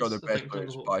best players? which are their I best think, on the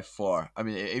players whole. by far. I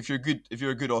mean, if you're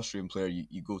a good Austrian player,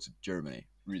 you go to Germany.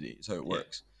 Really, is how it Yeah.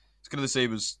 works. It's kind of the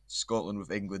same as Scotland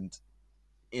with England,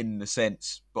 in a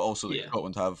sense, but also like Yeah.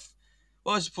 Scotland have.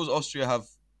 Well, I suppose Austria have.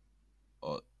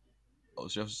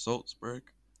 Austria have Salzburg.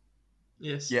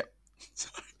 Yes. Yep.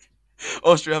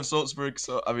 Austria have Salzburg,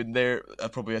 so I mean they're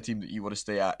probably a team that you want to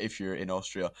stay at if you're in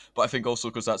Austria. But I think also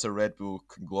because that's a Red Bull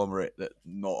conglomerate that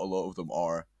not a lot of them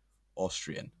are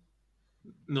Austrian.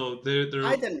 No, they're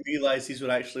I didn't realise these were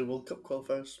actually World Cup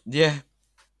qualifiers. Yeah.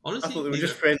 I honestly thought they were neither.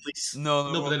 just friendlies.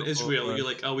 No, No, but then World Cup Israel, qualifiers. you're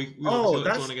like, we Oh, obviously want to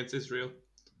that's- join against Israel.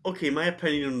 Okay, my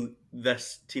opinion on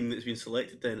this team that's been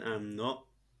selected, then I'm not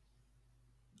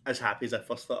as happy as I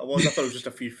first thought I was. I thought it was just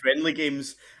a few friendly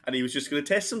games, and he was just going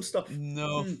to test some stuff.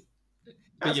 No. But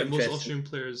That's yeah, most interesting. Austrian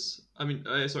players. I mean,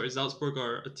 Salzburg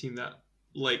are a team that,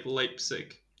 like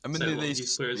Leipzig, I mean sell a lot they of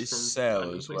these players from sell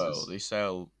random as well. places. They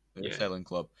sell. They're a Yeah. selling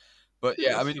club. But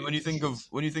yeah, I Yes, mean when you think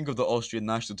of the Austrian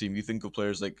national team, you think of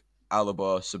players like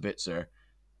Alaba, Sabitzer,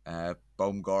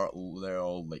 Baumgartel. They're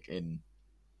all like in.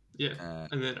 Yeah,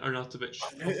 and then Arnautovic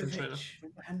off in China. Arnautovic,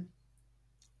 remember him?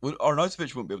 Well,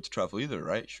 Arnautovic won't be able to travel either,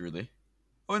 right? Surely.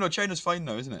 Oh no, China's fine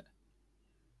now, isn't it?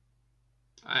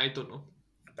 I don't know.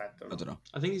 I I don't know.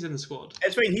 I think he's in the squad.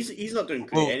 It's fine. He's not doing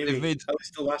great Well, anyway. they've made- At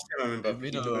least the last time I remember. They've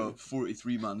made he a did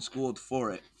 43-man squad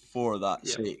for that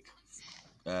Yeah. sake.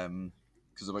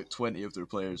 Because about 20 of their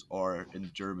players are in the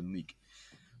German league.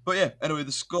 But yeah, anyway,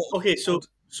 the Scotland. Okay, so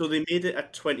they made it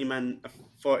a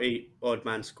 40 odd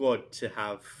man squad to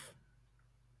have.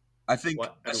 I think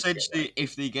What? I don't essentially, get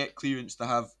if they get clearance to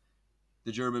have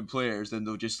the German players, then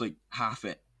they'll just like half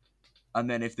it, and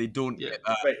then if they don't Yeah. get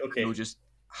that, Right. Okay. they'll just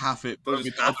half it. They'll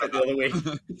just half it the other way.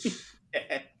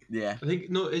 Yeah, I think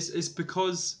no, it's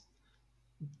because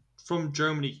from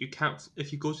Germany you can't.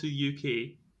 If you go to the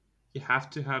UK, you have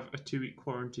to have a 2-week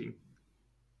quarantine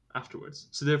afterwards.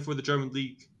 So therefore, the German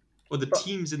league or the But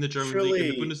teams in the German league and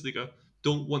the surely- Bundesliga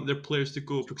don't want their players to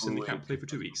go because then they away can't play for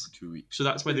 2 weeks. 2 weeks. So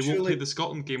that's why they But won't play surely the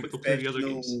Scotland game, but they'll play the other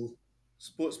games. Professional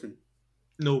sportsmen.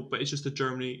 No, but it's just the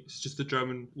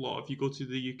German law. If you go to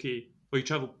the UK or you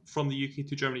travel from the UK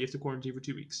to Germany, you have to quarantine for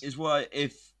 2 weeks. Is why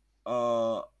if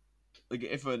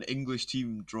if an English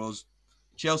team draws,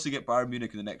 Chelsea get Bayern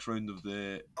Munich in the next round of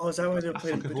the, Oh, is that why they're I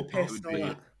playing fucking hope Budapest not. and all It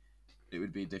would that? it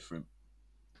would be different.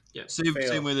 Yeah. Fair.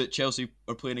 Same way that Chelsea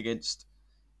are playing against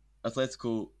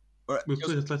Atletico. Or We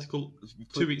played Atletico we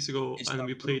 2 weeks ago, it's and not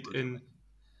we played Budapest. in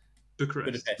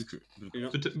Bucharest. Budapest. You know?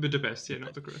 Budapest, yeah,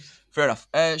 not Bucharest. Fair enough.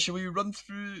 Shall we run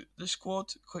through the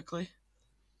squad quickly?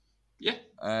 Yeah,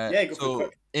 Yeah, go for it so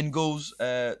quick. in goals,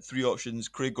 3 options: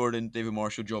 Craig Gordon, David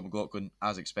Marshall, John McLaughlin,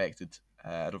 as expected.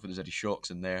 I don't think there's any shocks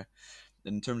in there.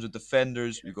 Then in terms of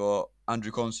defenders, we got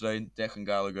Andrew Considine, Declan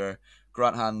Gallagher,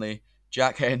 Grant Hanley,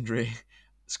 Jack Hendry,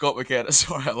 Scott McKenna.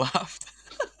 Sorry, I laughed.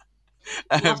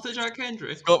 after Jack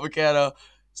Hendry. Scott McKenna,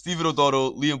 Stephen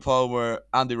O'Donnell, Liam Palmer,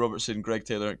 Andy Robertson, Greg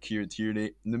Taylor, Kieran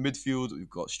Tierney. In the midfield, we've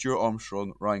got Stuart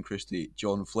Armstrong, Ryan Christie,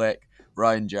 John Fleck,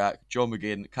 Ryan Jack, John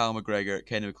McGinn, Cal McGregor,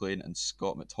 Kenny McLean, and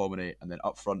Scott McTominay. And then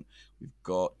up front, we've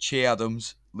got Che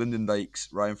Adams, Lyndon Dykes,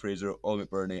 Ryan Fraser, Ollie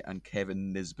McBurney, and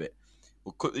Kevin Nisbet.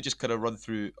 We'll quickly just kind of run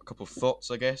through a couple of thoughts,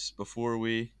 I guess, before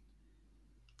we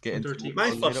get into Under team. My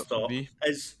what the first lineup would thought be.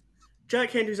 is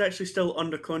Jack Hendry's actually still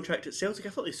under contract at Celtic. I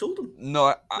thought they sold him.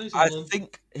 No, He's I on loan.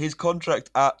 think his contract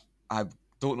at, I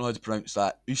don't know how to pronounce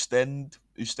that,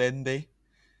 Oostende.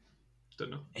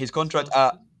 Don't know. His contract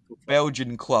at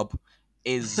Belgian club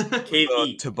is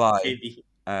KV. to buy.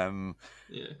 KV.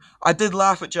 Yeah. I did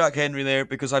laugh at Jack Henry there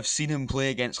because I've seen him play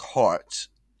against Hearts.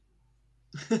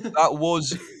 That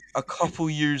was a couple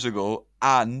years ago,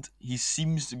 and he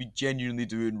seems to be genuinely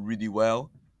doing really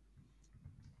well.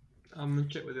 I'm gonna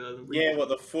check with the other. Yeah, what,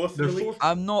 the fourth They're really? fourth.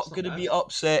 I'm not It's not going to bad. be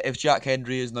upset if Jack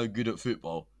Henry is now good at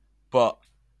football, but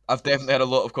I've definitely had a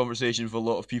lot of conversation with a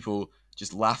lot of people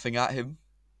just laughing at him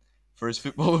for his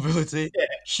football ability. Yeah.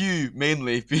 Hugh,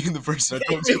 mainly, being the person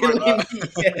I talked to about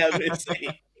that. Yeah, I would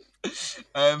say.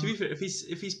 To be fair, if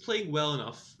he's playing well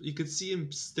enough, you could see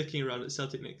him sticking around at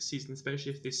Celtic next season,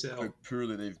 especially if they how sell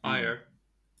poorly they've been. Ayer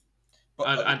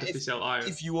But and if they sell Ayer.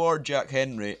 if you are Jack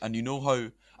Henry and you know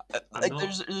how, like,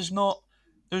 not.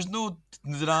 there's no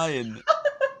denying,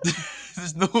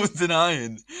 there's no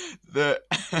denying that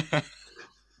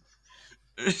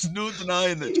there's no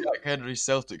denying that Jack Henry's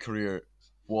Celtic career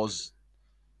was.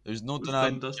 There's no Was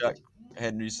denying done that Jack dusted.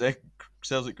 Henry's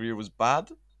Celtic career was bad.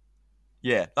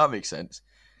 Yeah, that makes sense.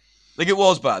 Like, it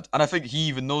was bad, and I think he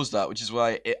even knows that, which is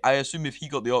why I assume if he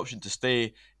got the option to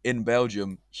stay in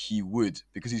Belgium, he would,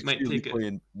 because he's Might clearly take it.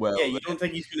 playing well. Yeah, you don't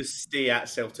think he's going to stay at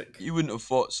Celtic? You wouldn't have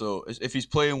thought so. If he's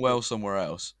playing well somewhere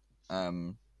else,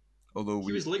 Although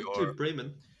He was linked to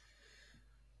Bremen.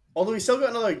 Although he's still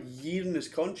got another year in his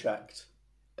contract.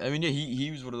 I mean, yeah,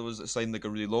 he was one of those that signed like a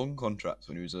really long contract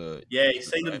when he was a Yeah, he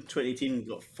signed in 2018,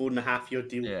 got a 4.5-year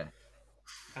deal. yeah.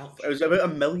 Ouch. It was about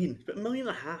 $1 million, about $1.5 million.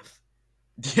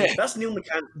 Yeah. That's Neil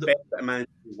McCann's best bit of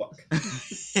managerial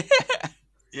work.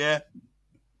 Yeah.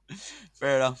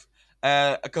 Fair enough.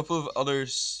 A couple of other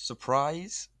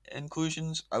surprise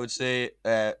inclusions. I would say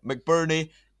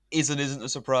McBurney isn't a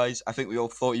surprise. I think we all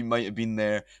thought he might have been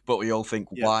there, but we all think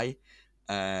Yeah. why.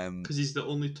 Because he's the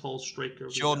only tall striker.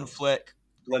 we John have. Fleck,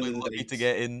 probably London lucky Knights. to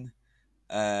get in.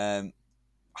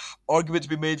 Argument to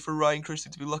be made for Ryan Christie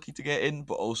to be lucky to get in,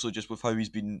 but also just with how he's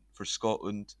been for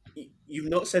Scotland. You've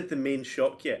not said the main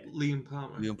shock yet. Liam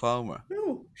Palmer. Liam Palmer.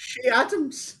 No, Shea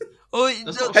Adams. Oh,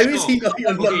 That's no, not How is he shock. not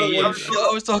your Okay, number yeah, one yeah. shock?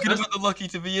 I was talking about the lucky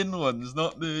to be in ones,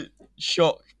 not the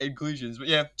shock inclusions. But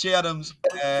yeah, Che Adams,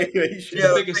 Anyway, Shea yeah, The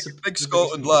Adams. biggest- big the biggest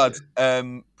Scotland one, lad.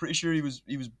 yeah. Pretty sure he was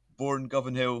born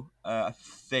Govan Hill, I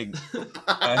think.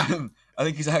 I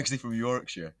think he's actually from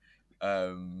Yorkshire.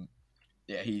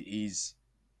 Yeah, he's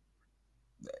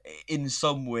in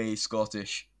some way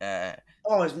Scottish.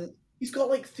 Oh, he's got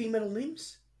like 3 middle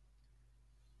names.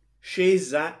 Shea,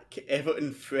 Zach,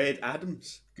 Everton, Fred,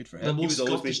 Adams. Good for The him. He most was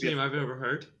always Scottish maybe name I've ever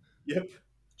heard. Yep.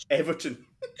 Everton.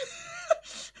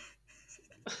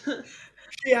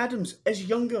 Shea Adams is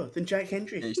younger than Jack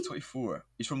Hendry. Yeah, he's 24.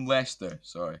 He's from Leicester.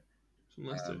 Sorry. From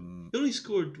Leicester. Um, He only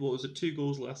scored, 2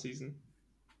 goals last season.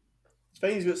 It's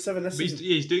fine, he's got 7 this But season.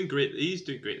 he's doing great. He's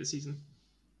doing great this season.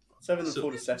 7 and So-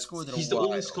 4 assists. scored in a He's the while.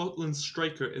 only Scotland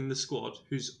striker in the squad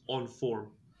who's on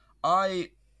form.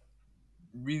 I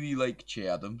really like Che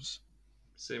Adams.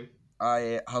 Same.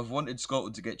 I have wanted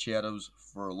Scotland to get Che Adams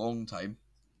for a long time.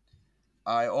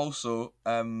 I also,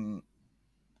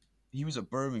 he was at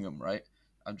Birmingham, right?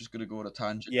 I'm just going to go on a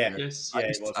tangent Yeah. here. Yes. Yeah,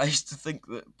 it was. I used to think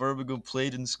that Birmingham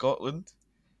played in Scotland.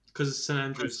 Because it's St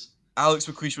Andrews. Alex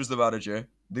McLeish was the manager.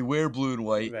 They wear blue and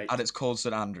white, Right. and it's called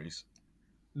St Andrews.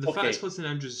 The Okay. fact it's called St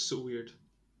Andrews is so weird.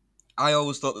 I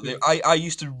always thought that I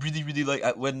used to really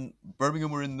like when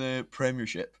Birmingham were in the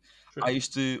Premiership. True. I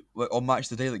used to on match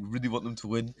the day really want them to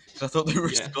win because I thought they were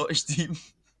a Yeah. Scottish team.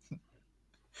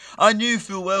 I knew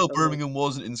full well Oh. Birmingham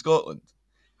wasn't in Scotland.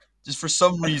 Just for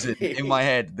some reason Okay. in my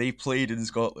head they played in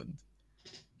Scotland.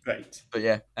 Right. But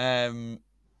yeah,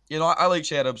 I like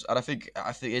Che Adams, and I think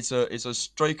it's a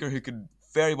striker who could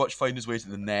very much find his way to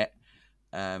the net.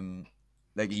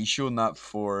 Like he's shown that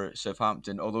for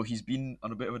Southampton, although he's been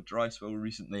on a bit of a dry spell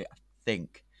recently. I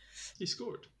think He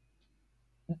scored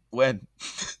when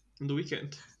on the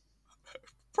weekend.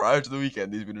 prior to the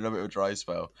weekend he's been in a bit of a dry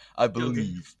spell, I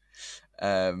believe.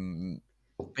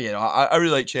 But yeah, no, I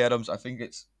really like Che Adams. I think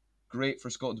it's great for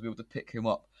Scotland to be able to pick him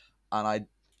up, and I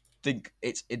think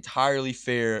it's entirely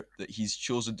fair that he's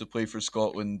chosen to play for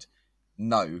Scotland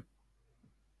now.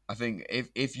 I think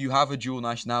if you have a dual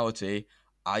nationality,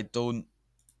 I don't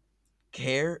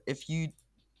care if you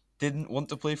didn't want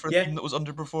to play for a Yeah. team that was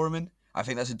underperforming. I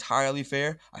think that's entirely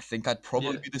fair. I think I'd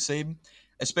probably Yeah. be the same,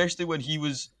 especially when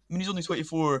he's only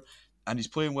 24 and he's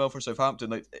playing well for Southampton.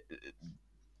 Like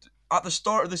at the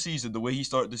start of the season, the way he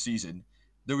started the season,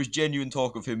 there was genuine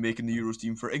talk of him making the Euros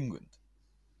team for England.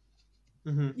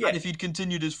 Mm-hmm. Yeah. And if he'd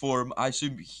continued his form, I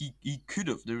assume he could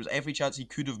have. There was every chance he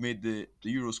could have made the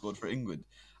Euro squad for England.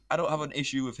 I don't have an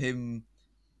issue with him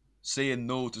saying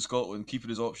no to Scotland, keeping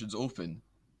his options open,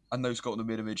 and now Scotland have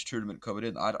made a major tournament coming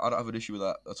in. I don't have an issue with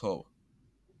that at all.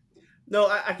 No,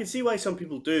 I can see why some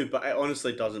people do, but it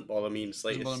honestly doesn't bother me in the Doesn't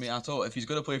slightest. bother me at all. If he's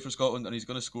going to play for Scotland and he's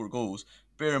going to score goals,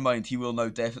 bear in mind he will now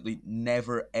definitely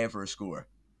never ever score.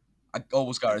 I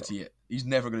always guarantee it. He's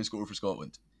never going to score for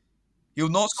Scotland. He'll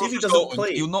not See score if he for doesn't Scotland.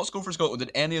 play. He'll not score for Scotland in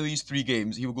any of these 3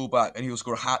 games. He will go back and he will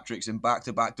score hat tricks in back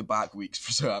to back weeks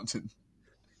for Southampton.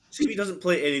 See if he doesn't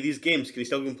play any of these games, can he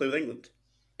still go and play with England?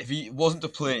 If he wasn't to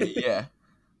play, yeah.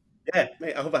 Yeah,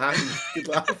 mate, I hope it happens. Good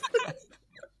laugh.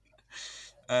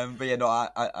 But yeah, no,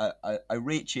 I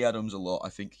rate Che Adams a lot. I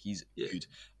think he's Yeah. good.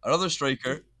 Another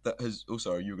striker that has. Oh,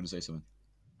 sorry, you were going to say something.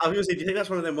 I was going to say, do you think that's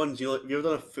one of them ones, have you ever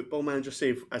done a football manager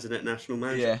save as an international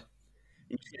manager? Yeah.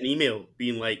 You get an email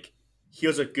being like,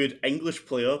 here's a good English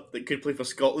player that could play for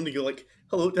Scotland, and you're like,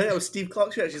 hello, did that was Steve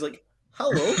Clark's right? She's like,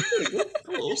 hello, there you go.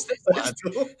 Hello. Who's this Let's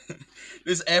lad? go.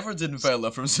 This Everton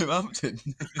fella from Southampton.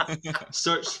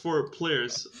 Search for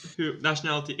players who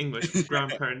nationality English,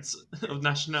 grandparents of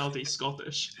nationality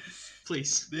Scottish.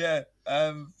 Please. Yeah,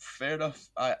 fair enough.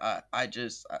 I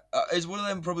just it's one of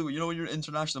them probably. When you're an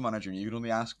international manager, you can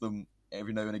only ask them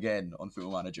every now and again on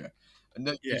Football Manager, and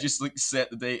then you Yeah. just set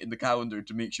the date in the calendar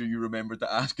to make sure you remember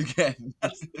to ask again.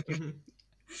 Mhm.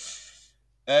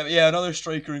 Yeah, another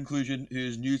striker inclusion who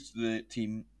is new to the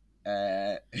team.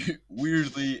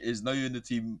 weirdly is now in the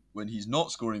team when he's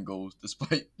not scoring goals,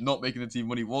 despite not making the team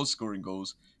when he was scoring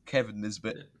goals. Kevin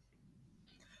Nisbet. Yeah.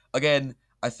 Again,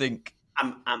 I think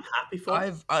I'm happy for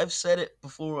him. I've said it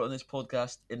before on this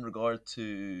podcast in regard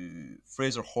to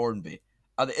Fraser Hornby.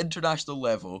 At the international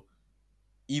level,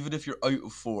 even if you're out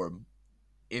of form,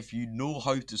 if you know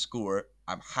how to score,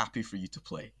 I'm happy for you to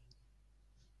play.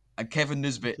 And Kevin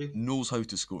Nisbet Okay. knows how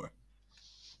to score.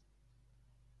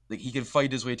 Like, he can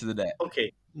find his way to the net.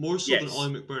 Okay, More so than Yes.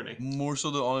 Ollie McBurney. More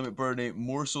so than Ollie McBurney,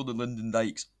 more so than Lyndon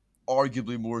Dykes,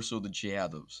 arguably more so than Shea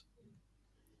Adams.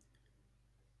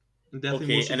 And definitely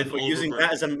more okay, so and than if we're Oliver using Burke.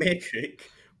 that as a metric,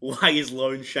 why is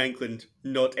Lauren Shankland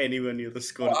not anywhere near the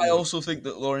squad? at the I moment? also think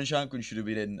that Lauren Shanklin should have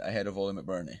been in ahead of Ollie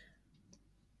McBurney.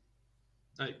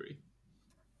 I agree.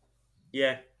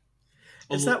 Yeah, it's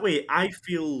Although- that way. I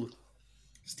feel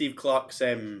Steve Clark's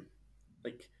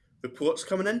like reports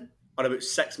coming in are about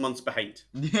 6 months behind.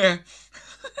 Yeah.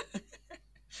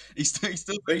 he's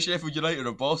still playing Sheffield United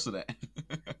or Boston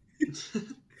it.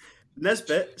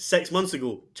 Nisbet 6 months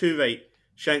ago, too right.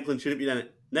 Shanklin shouldn't be in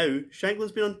it. Now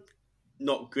Shanklin's been on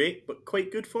not great, but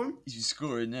quite good for him. He's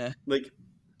scoring, yeah. Like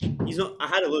he's not. I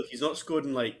had a look. He's not scored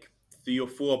in like 3 or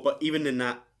 4, but even in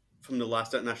that from the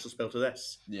last international spell to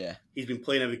this, Yeah. he's been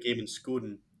playing every game and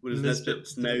scoring. Whereas Nisbet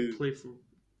Nisbet's now didn't play for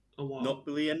a while. not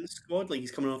really in the squad. Like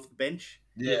he's coming off the bench.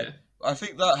 Yeah. I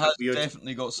think that has Weird.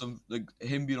 definitely got some, like,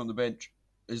 him being on the bench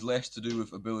is less to do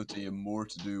with ability and more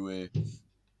to do with,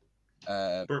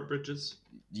 Burnt Bridges.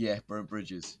 yeah, burnt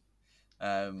bridges.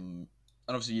 And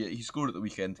obviously, yeah, he scored at the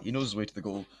weekend. He knows his way to the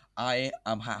goal. I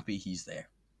am happy he's there.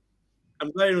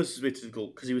 I'm glad he knows his way to the goal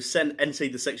because he was sent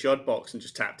inside the 6-yard box and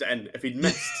just tapped it in. If he'd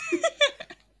missed,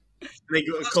 and they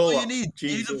got a That's call all you up. need. You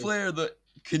need a Jesus. player that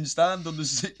can stand on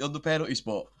the penalty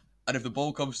spot, and if the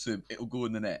ball comes to him, it'll go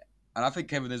in the net. And I think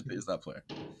Kevin Nisbet is that player.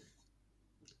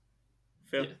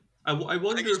 Fair. Yeah. I I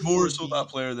wonder think he's if more for so the- that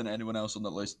player than anyone else on that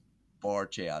list, bar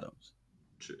Che Adams.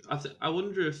 True. I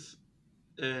wonder if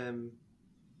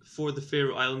for the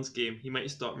Faroe Islands game he might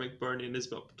start McBurney and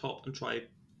Nisbet up top and try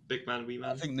big man, wee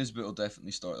man. I think Nisbet will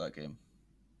definitely start that game.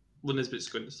 Well, Nisbet's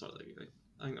going to start that game.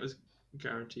 I think that was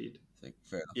guaranteed. I think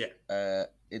fair enough. Yeah.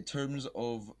 In terms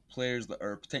of players that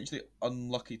are potentially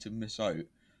unlucky to miss out,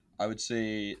 I would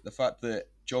say the fact that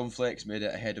John Flex made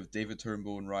it ahead of David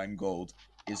Turnbull and Ryan Gold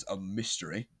is a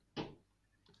mystery.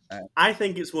 I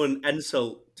think it's more an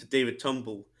insult to David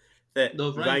Turnbull that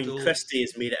No, Ryan Ryan Gold- Christie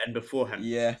has made it in before him.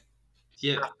 Yeah.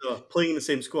 Yeah, After playing in the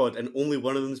same squad, and only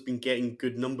one of them's been getting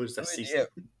good numbers this season.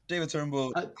 Yeah. David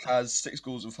Turnbull I- has 6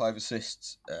 goals and 5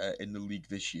 assists in the league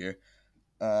this year.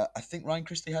 I think Ryan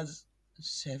Christie has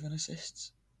 7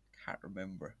 assists. Can't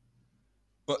remember.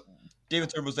 But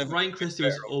David Turnbull's definitely. Ryan Christie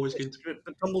was always going to.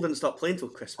 But Turnbull didn't start playing till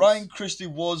Christmas. Ryan Christie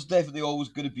was definitely always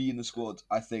going to be in the squad,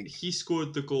 I think. He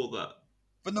scored the goal that.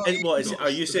 But no, And what is it? No,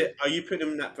 Are you putting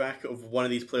him in that bracket of one of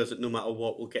these players that no matter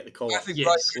what will get the call? I up? think Yes.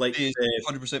 Ryan Like Christie is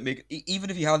 100% make. Even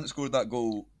if he hadn't scored that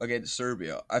goal against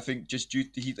Serbia, I think just due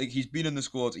to, he's been in the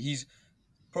squad. He's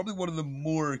probably one of the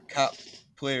more capped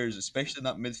players, especially in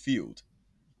that midfield.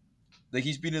 Like,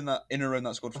 he's been in and around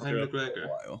that squad for Behind a McGregor.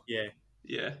 while. Yeah.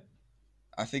 Yeah.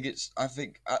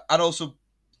 And also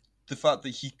the fact that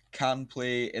he can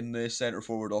play in the centre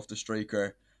forward off the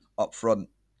striker up front,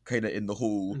 kind of in the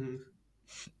hole. hmm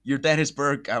You're Dennis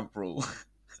Bergkamp, bro.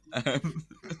 I know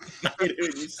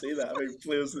when you say that, about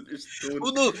players that just don't.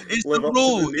 Well, no, it's live the up to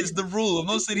role. the It's name. the role. I'm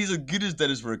not saying he's as good as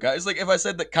Dennis Bergkamp. It's like if I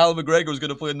said that Cal McGregor was going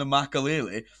to play in the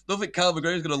Makalele. I don't think Cal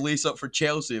McGregor is going to lace up for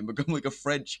Chelsea and become like a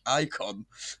French icon.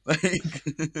 Like,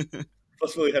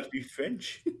 First of all, he'd have to be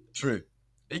French. true,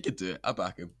 he could do it. I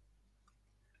back him.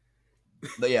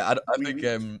 But yeah, I We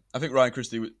think Ryan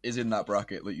Christie is in that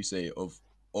bracket, like you say, of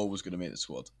always going to make the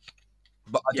squad.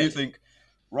 But I do Yeah. think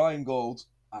Ryan Gold.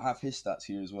 I have his stats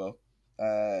here as well.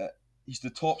 He's the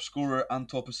top scorer and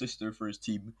top assister for his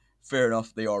team. Fair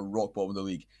enough, they are rock bottom of the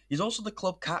league. He's also the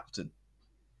club captain.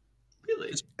 Really?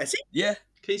 Is he? Yeah,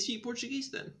 Can he speak Portuguese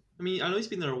then? I mean, I know he's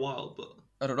been there a while, but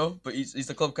I don't know, but he's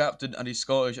the club captain and he's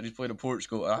Scottish and he's playing in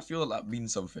Portugal, and I feel like that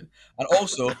means something. And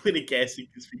also, I'm going to guess he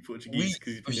can speak Portuguese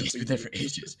because he's been there for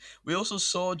ages. We also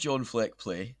saw John Fleck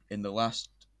play in the last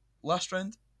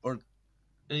round, or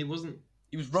and he wasn't.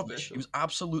 he was rubbish. Special. He was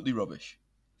absolutely rubbish.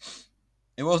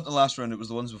 It wasn't the last round; it was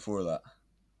the ones before that.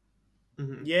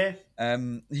 Mhm. Yeah,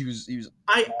 He was.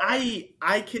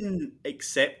 I can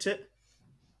accept it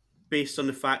based on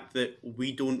the fact that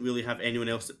we don't really have anyone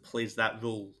else that plays that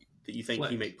role that you think he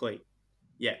Fleck. might play.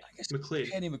 Yeah, I guess McLean.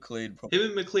 Kenny McLean probably. Him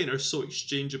and McLean are so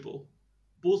exchangeable.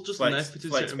 Both just Flex- left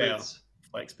between Flex certain better. minutes.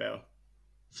 Flex better.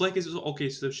 Fleck is okay.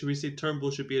 So should we say Turnbull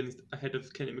should be in ahead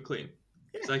of Kenny McLean?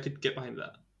 Because I could get behind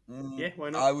that. Yeah, why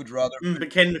not? I would rather. But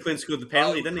Ken McLean scored the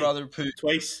penalty, I would didn't rather put. he?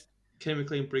 Twice. Ken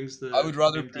McLean brings the. I would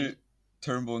rather MD. put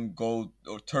Turnbull in goal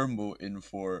or Turnbull in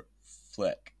for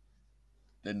Fleck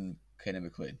than Kenny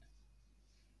McLean.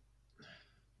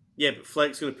 Yeah, but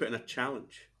Fleck's going to put in a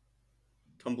challenge.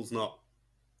 Tumble's not.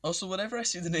 Also, whenever I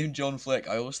see the name John Fleck,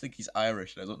 I always think he's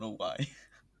Irish, and I don't know why.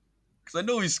 Because I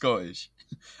know he's Scottish.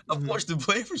 I've Mhm. watched him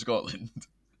play for Scotland.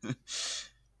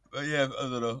 But yeah, I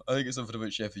don't know. I think it's something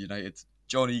about Sheffield United.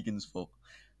 John Egan's fault.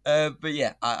 But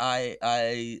yeah, I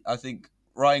think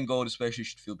Ryan Gauld especially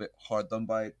should feel a bit hard done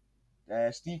by.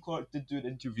 Steve Clark did do an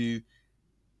interview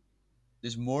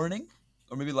this morning,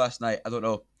 or maybe last night. I don't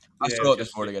know. I Yeah, saw it this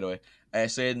just- morning anyway.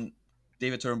 Saying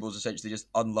David Turnbull's essentially just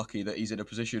unlucky that he's in a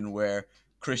position where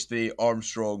Christie,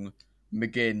 Armstrong,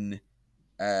 McGinn,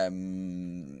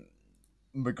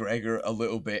 McGregor a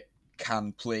little bit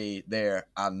can play there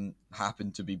and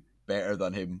happen to be better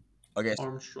than him. I guess.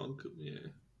 Armstrong, yeah.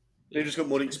 They've just got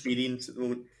more experience at the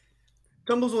moment.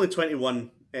 Tumble's only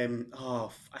 21. I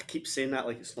keep saying that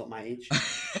like it's not my age.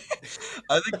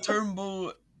 I think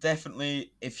Turnbull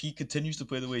definitely, if he continues to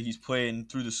play the way he's playing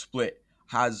through the split,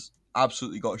 has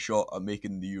absolutely got a shot at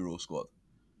making the Euro squad.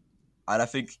 And I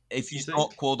think if he's think?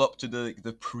 not called up to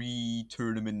the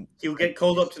pre-tournament, He'll get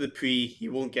called up to the pre. He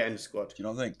won't get in the squad. do you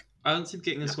not think? I don't see him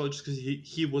getting a squad just because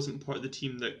he wasn't part of the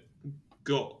team that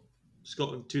got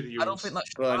Scotland to the Euros. I don't think that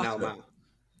should Well, matter. now, man.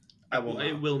 I won't.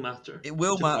 It will matter. It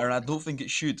will To matter, and I Scotland. don't think it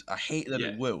should. I hate that Yeah.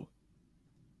 it will.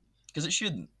 Because it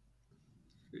shouldn't.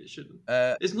 It shouldn't.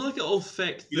 Uh, It's not like it'll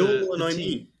affect You know what the will annoy team.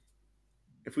 me?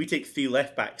 If we take 3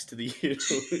 left backs to the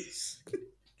Euros.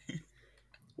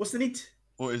 What's the need?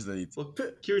 what is the need? Well,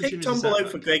 Put, Kieran take Tierney's Tumble a out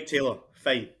centre for back. Greg Taylor.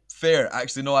 Fine. Fair,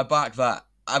 actually, no, I back that.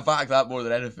 I back that more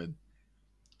than anything.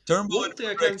 Turnbull One in thing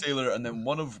for I Greg can- Taylor, and then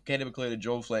one of Kenny McLean and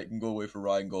John Fleck can go away for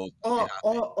Ryan Gauld. Or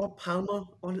Palmer.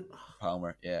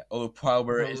 Palmer, yeah. Although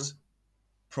Palmer Palmer. is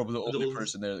probably the The only oldest.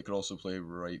 person there that could also play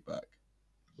right back.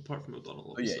 Apart from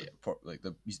O'Donnell, But yeah,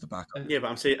 obviously. he's the backup. Yeah, but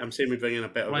I'm saying we bring in a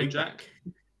better Ryan right Jack,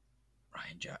 back.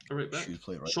 Ryan Jack a right back. should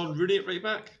play right. Sean Rooney at right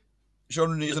back.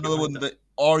 Sean Rooney is Let's another get one behind that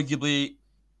arguably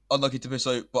unlucky to miss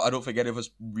out, but I don't think any of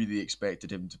us really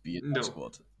expected him to be in No. that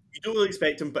squad. You don't really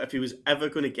expect him, but if he was ever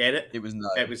going to get it, It was now.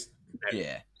 it was.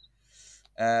 Yeah.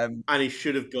 And he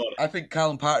should have got it. I think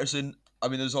Callum Patterson. I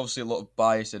mean, there's obviously a lot of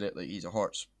bias in it. Like he's a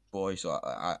Hearts boy, so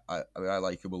I mean, I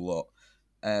like him a lot.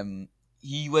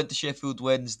 He went to Sheffield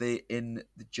Wednesday in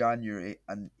the January,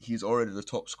 and he's already the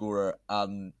top scorer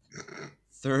and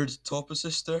third top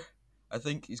assister. I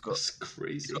think he's got, That's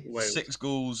crazy. Wow. 6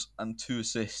 goals and 2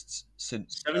 assists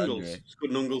since 7 January. goals.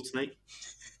 Scored an own goal tonight.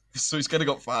 So he's kind of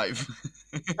got 5.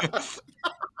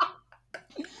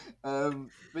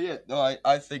 But yeah, no,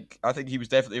 I think he was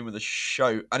definitely in with a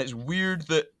shout, and it's weird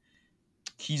that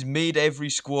he's made every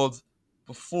squad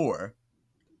before,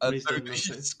 And and he's now done that he's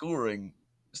nothing. scoring,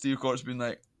 Steve Clark's been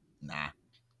like, nah.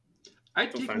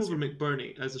 I'd Don't take him fancy over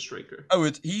McBurney as a striker. I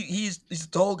would. He's a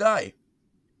tall guy.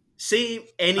 Say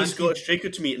any And Scottish striker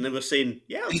to me, and they were saying,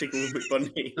 "Yeah, I'll take over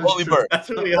McBurney." That's Ollie true. Burke. That's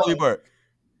what we Ollie are. Burke.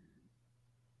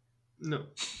 No,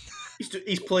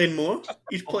 He's playing more.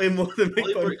 He's playing more than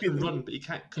Ollie Burke can McBurney. run, but he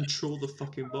can't control the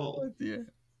fucking ball.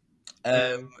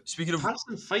 Yeah. Speaking of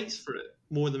Patterson fights for it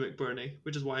more than McBurney,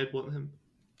 which is why I'd want him.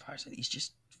 Patterson, he's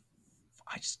just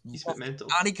He's a love bit mental.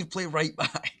 and he could play right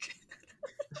back.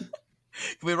 He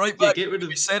can play right Yeah, back. get rid of.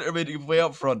 He's centre mid. He can play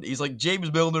up front. He's like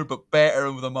James Milner, but better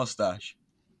and with a mustache.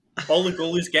 All the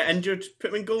goalies get injured.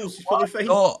 Put him in goals. He's probably fine.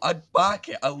 Oh, I'd back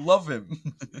it. I love him.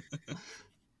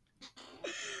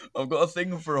 I've got a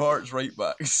thing for Hearts right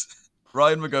backs.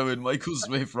 Ryan McGowan, Michael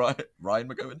Smith, Ryan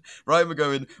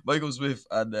McGowan, Michael Smith,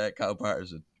 and Kyle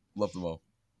Patterson. Love them all.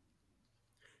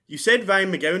 You said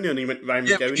Ryan McGowan, and he went Ryan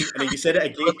Yeah, McGowan, and then you said it I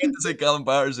again. meant to say Callum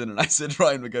Patterson, and I said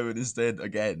Ryan McGowan instead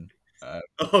again.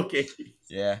 Okay.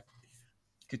 Yeah,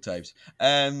 good times.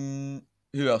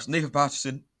 Who else? Nathan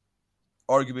Patterson,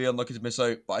 arguably unlucky to miss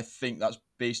out, but I think that's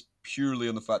based purely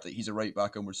on the fact that he's a right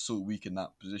back and we're so weak in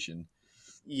that position.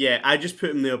 Yeah, I just put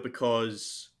him there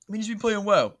because I mean, he's been playing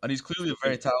well, and he's clearly a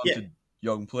very talented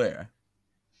young player.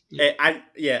 I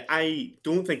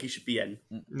don't think he should be in,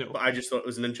 No, but I just thought it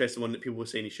was an interesting one that people were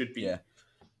saying he should be. Yeah.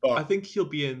 But I think he'll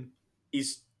be in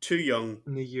he's too young.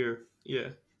 a year. Yeah,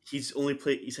 He's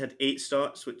had 8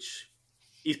 starts, which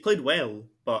he's played well,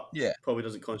 but Yeah. probably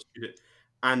doesn't constitute it.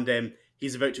 And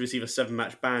he's about to receive a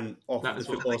 7-match ban off That the is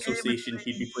what- Football Association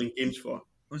he'd be playing games for.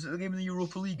 Was it the game in the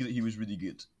Europa League that he was really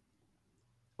good?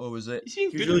 Or was it? he's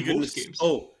been He was good really in good in most the, games.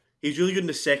 he's really good in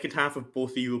the second half of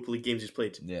both the Europa League games he's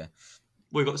played. Yeah.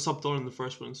 Well, he got subbed on in the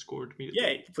first one and scored immediately.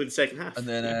 Yeah, he played the second half. And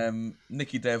then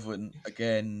Nicky Devlin,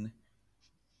 again,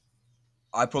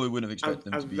 I probably wouldn't have A, expected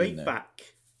him a to be in right there. back.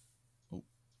 Oh.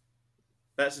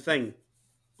 That's the thing.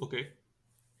 Okay.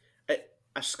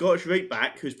 A Scottish right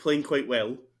back who's playing quite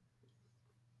well.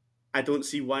 I don't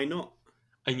see why not.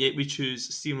 And yet we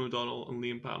choose Stephen O'Donnell and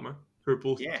Liam Palmer, who are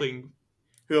both Yeah. playing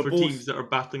Who are for both teams that are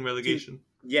battling relegation.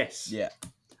 Yes. Yeah,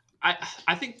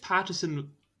 I think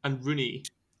Patterson and Rooney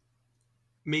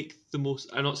make the most.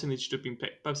 I'm not saying they should have been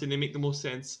picked, but I'm saying they make the most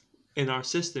sense in our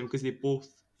system because they both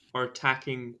are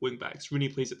attacking wing backs. Rooney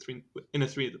plays at in a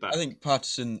three at the back, I think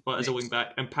Patterson but as a makes wing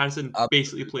back, and Patterson absolutely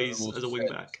basically the plays most as a wing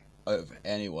sense back. out of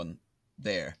anyone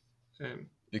there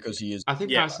because he is I think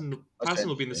Yeah. Patterson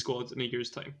will be in the squad in a year's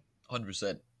time.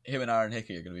 100%. Him and Aaron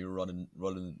Hickey are going to be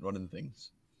running things.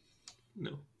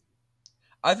 No,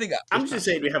 I'm just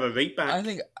saying we have a right back. I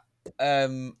think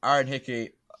Aaron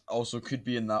Hickey also could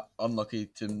be in that unlucky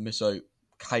to miss out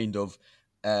kind of.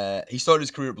 He started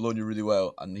his career at Bologna really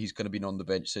well, and he's kind of been on the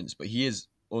bench since, but he is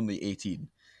only 18.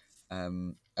 I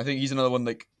think he's another one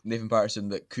like Nathan Patterson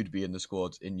that could be in the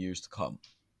squad in years to come.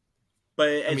 But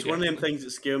it's one of them definitely. things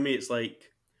that scare me. It's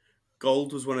like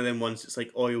Gold was one of them ones. It's like,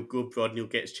 oh, he'll go abroad and he'll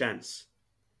get his chance,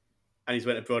 and he's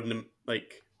went abroad and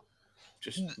like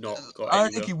just not got I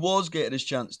anywhere. think he was getting his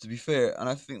chance, to be fair, and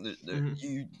I think that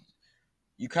Mhm.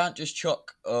 you can't just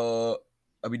chuck.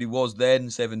 I mean, he was then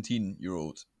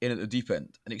 17-year-old in at the deep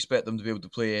end and expect them to be able to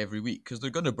play every week because they're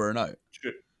going to burn out.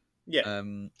 True. Yeah.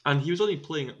 And he was only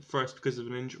playing at first because of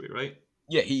an injury, right?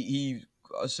 Yeah, he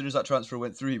as soon as that transfer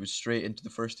went through, he was straight into the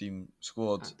first team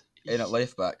squad And in at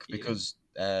left back yeah. because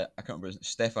I can't remember his name,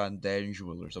 Stefan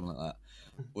Denjuel or something like that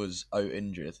was out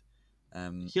injured.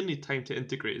 He'll need time to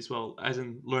integrate as well, as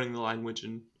in learning the language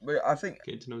and But I think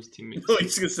getting to know his teammates. No,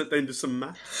 he's gonna sit down and do some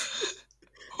math.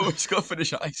 he's got to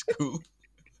finish high school.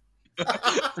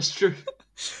 That's true.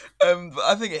 But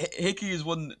I think Hickey is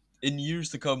one in years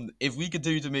to come. If we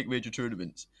continue to make major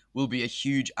tournaments, will be a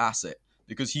huge asset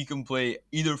because he can play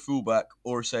either fullback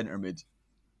or centre mid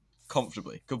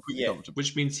completely Yeah. comfortably.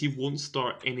 Which means he won't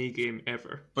start any game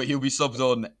ever. But he'll be subbed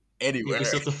on He'll anywhere. be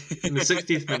subbed in the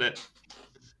 60th minute.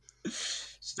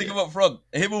 Stick him up front.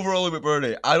 Him over Ollie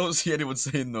McBurney. I don't see anyone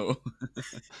saying no.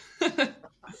 But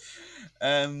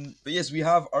yes, we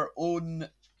have our own.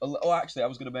 Oh, actually, I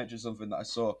was going to mention something that I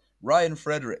saw. Ryan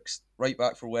Fredericks, right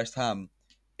back for West Ham,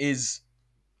 is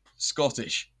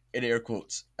Scottish in air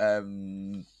quotes.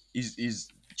 He's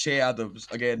Che Adams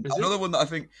again. Is Another it? one that I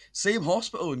think same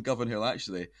hospital in Govan Hill.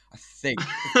 Actually, I think.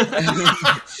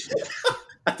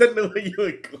 I didn't know where you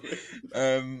were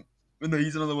going. But no,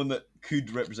 he's another one that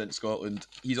could represent Scotland.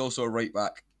 He's also a right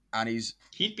back, and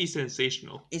He'd be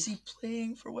sensational. is he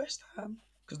playing for West Ham?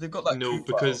 Because they've got that. No, Kufal.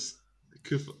 because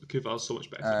Kufal's so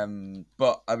much better.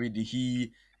 But I mean,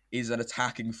 he is an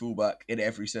attacking fullback in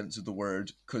every sense of the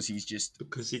word because he's just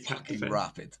Because he can't fucking defend.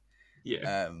 rapid.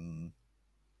 Yeah.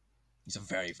 He's a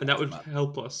very And that fast would man.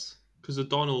 help us. Because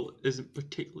O'Donnell isn't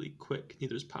particularly quick,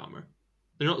 neither is Palmer.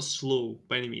 They're not slow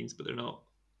by any means, but they're not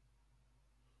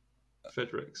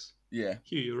Fredericks. Yeah.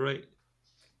 Hugh, you're right.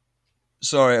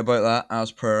 Sorry about that.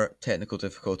 As per technical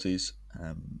difficulties.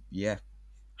 Yeah.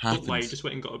 Don't lie, you Happens. just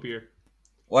went and got a beer.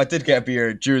 Well, I did get a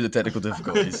beer during the technical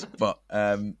difficulties, but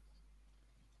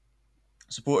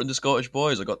supporting the Scottish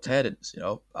boys, I got Tennent's,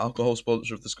 alcohol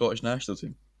sponsor of the Scottish national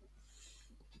team.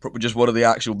 Probably just one of the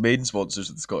actual main sponsors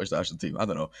of the Scottish national team. I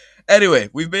don't know. Anyway,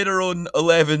 we've made our own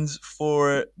 11s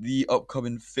for the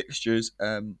upcoming fixtures.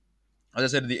 As I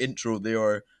said in the intro, they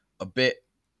are a bit,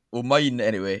 well, mine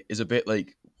anyway, is a bit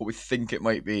like what we think it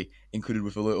might be, included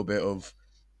with a little bit of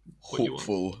What you want.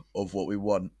 hopeful of what we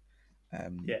want.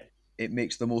 Yeah. It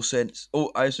makes the most sense.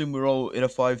 Oh, I assume we're all in a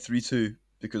 5-3-2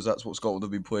 because that's what Scotland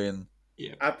have been playing.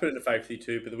 Yeah. I put it in a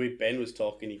 5-3-2, but the way Ben was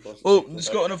talking, he wasn't. Oh, thinking about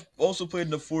Scotland it. have also played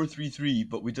in a 4-3-3,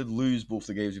 but we did lose both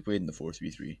the games we played in the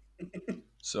 4-3-3.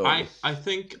 So I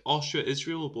think Austria,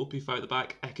 Israel will both be five at the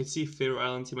back. I could see Faroe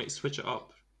Islands, he might switch it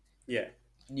up. Yeah.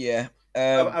 yeah,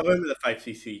 I went with a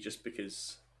 5-3-3 just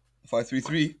because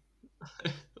 5-3-3.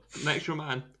 An extra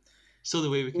man. Still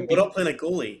the way we can we're beat. not playing a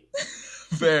goalie.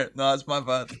 Fair. No, that's my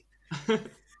bad.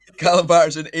 Callum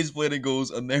Patterson is playing in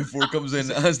goals and therefore comes in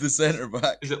as the centre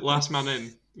back. Is it last man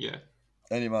in? Yeah.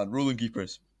 Any man, rolling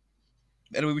keepers.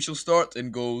 Anyway, we shall start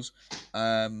in goals. We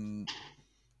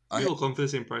all gone for the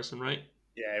same person, right?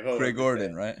 Yeah, I've Craig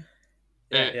Gordon, right?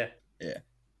 Yeah. Yeah.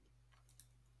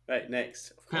 Right,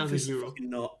 next. Penalty Obviously hero. fucking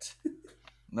not.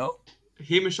 No?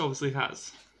 Hamish obviously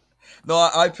has. No,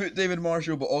 I put David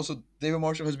Marshall, but also David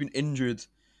Marshall has been injured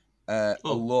a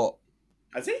lot.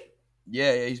 Has he?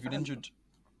 Yeah, he's been injured.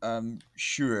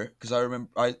 Sure, because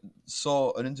I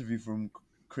saw an interview from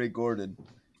Craig Gordon.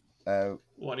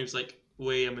 What, he was like,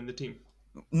 way I'm in the team.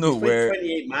 No, He's played where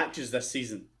 28 matches this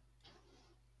season.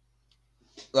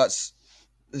 That's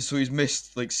so he's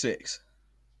missed like 6,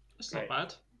 That's not Right.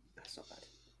 bad. That's not bad.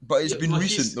 but it's Yeah, been well,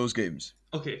 recent he's- those games.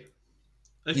 Okay.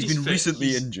 If He's been fit, recently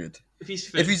he's- injured. If he's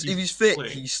fit, If he's fit,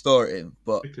 playing, he's starting.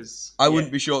 But because I wouldn't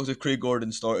Yeah. be shocked if Craig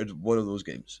Gordon started one of those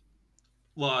games.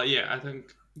 well, yeah, I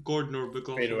think Gordon or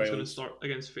McLaughlin Faroe is going to Islands. start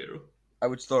against Pharaoh. I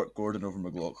would start Gordon over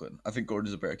McLaughlin. I think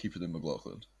Gordon's a better keeper than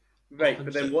McLaughlin. Right,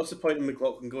 but then 100%. what's the point of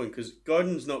McLaughlin going? Because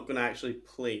Gordon's not going to actually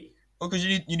play. Oh, because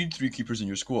you need 3 keepers in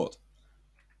your squad.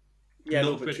 Yeah,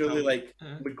 Not no, but fit surely Cam- like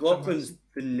Cam McLaughlin's Harrison.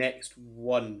 the next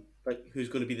one, like who's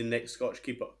going to be the next Scottish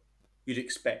keeper? You'd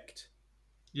expect.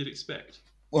 You'd expect.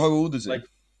 Well, how old is he? Like-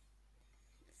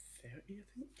 30, I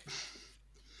think.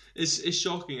 It's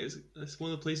shocking. It's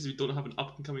one of the places we don't have an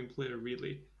up and coming player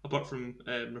really, apart from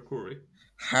McCrory.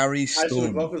 Harry Actually,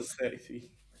 Stone. McLaughlin's 33.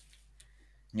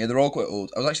 Yeah, they're all quite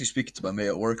old. I was actually speaking to my mate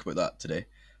at work about that today,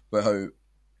 about how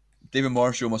David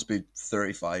Marshall must be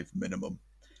 35 minimum.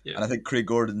 Yeah. And I think Craig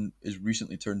Gordon is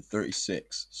recently turned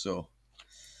 36, so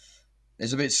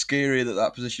it's a bit scary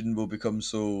that position will become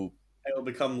so, It'll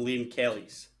become Liam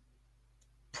Kelly's.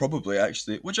 probably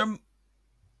actually, which I'm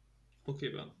Okay,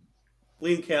 but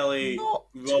Liam Kelly, not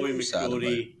Robbie too sad about.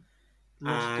 McCrory,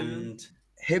 Ross Doohan. and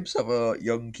Hibs have a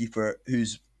young keeper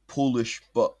who's Polish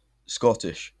but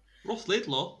Scottish. Ross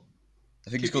Laidlaw. I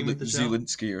think he's Keeping called with like the shout.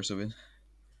 Zielinski or something.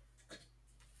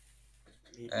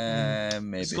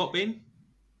 Maybe. Scott Bain.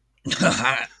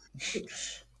 Should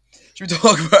we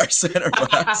talk about our centre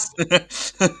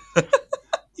backs?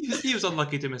 He was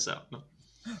unlucky to miss out. No.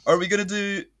 Are we gonna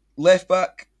do left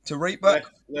back to right back?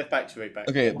 left back to right back.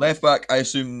 Okay, left back. I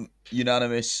assume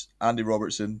unanimous. Andy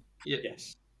Robertson. Yeah.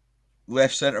 Yes.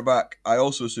 Left centre back. I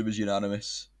also assume is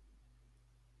unanimous.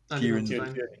 And Kieran he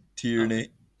won Kieran time. Tierney. Tierney.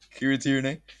 Kieran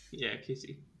Tierney. Yeah,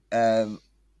 Casey.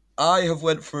 I have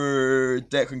went for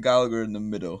Declan Gallagher in the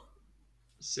middle.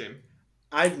 Same.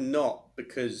 I've not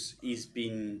because he's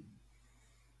been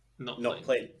Not not playing.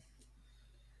 playing.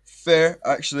 Fair,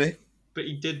 actually. But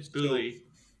he did bully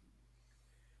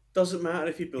Doesn't matter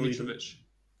if you bullied him. Mitrovic.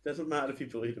 Doesn't matter if you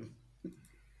bullied him.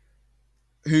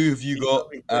 Who have you He's got?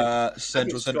 not been playing. I think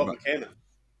Central centre Scott back. McKenna,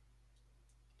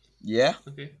 Yeah.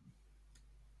 Okay.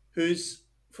 who's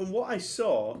from what I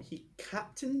saw, he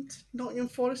captained Nottingham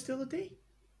Forest the other day.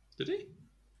 Did he?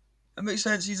 That makes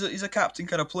sense. He's a captain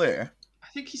kind of player. I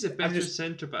think he's a better just-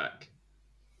 centre back.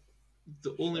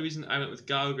 The only reason I went with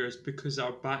Gallagher is because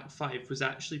our back five was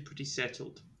actually pretty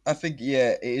settled I think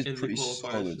yeah, it is in pretty the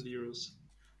qualifiers solid. for the Euros.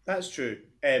 That's true.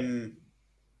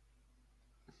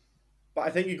 But I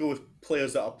think you go with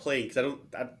players that are playing because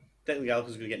I think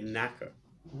Gallagher's going to get knackered.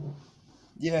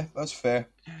 Yeah, that's fair.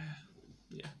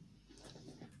 Yeah.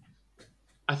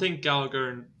 I think Gallagher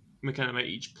and McKenna might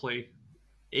each play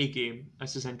a game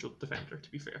as a central defender,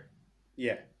 to be fair.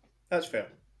 Yeah, that's fair.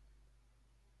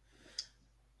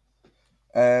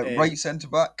 Right centre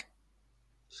back.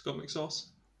 Scott McSauce.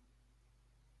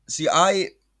 See,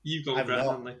 You've got I've Grant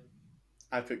not. Hanley.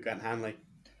 I put Grant Hanley.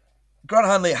 Grant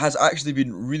Hanley has actually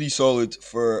been really solid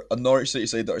for a Norwich City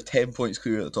side that are 10 points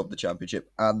clear at the top of the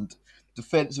Championship and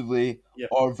defensively Yeah.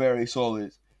 are very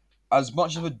solid. As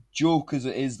much of a joke as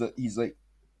it is that he's like,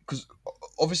 because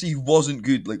obviously he wasn't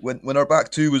good. Like when our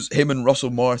back two was him and Russell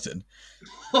Martin,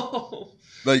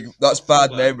 like that's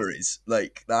bad bad. memories.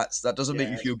 Like that doesn't make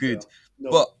Yeah, you feel fair. good. No,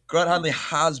 But Grant Hanley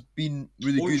has been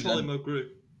really or good. Charlie And, Mulgrew.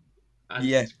 And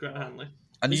Yeah. Grant Hanley.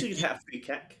 and at least you, he could hit a free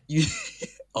kick. you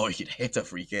oh, he could hit a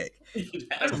free kick. He could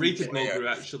hit I a free rated kick. Mulgrew,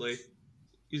 actually.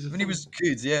 He's a When he fun- was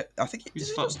good, yeah. I think He's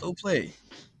he fun. does still play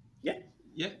Yeah.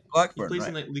 He Blackburn, plays right?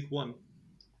 in like League One.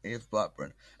 If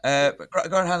Blackburn. But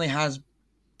Grant Hanley has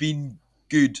been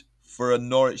good for a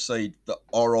Norwich side that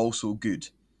are also good.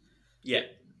 Yeah.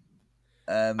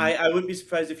 I I wouldn't be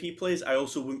surprised if he plays. I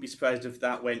also wouldn't be surprised if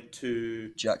that went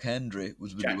to Jack Hendry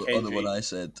was the Jack other Hendry. one I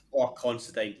said. or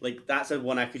Constantine. Like that's a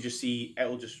one I could just see.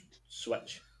 It'll just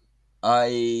switch.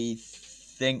 I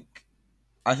think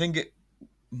it.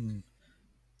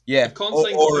 Yeah, If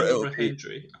Constantine or got it'll over be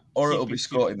Hendry, or he'd be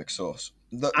Scotty McSauce.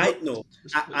 I know.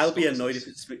 Let's put I'll be Sauce. annoyed if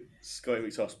it's Scotty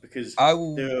McSauce because I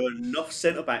will. there are enough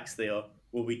centre backs there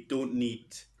where we don't need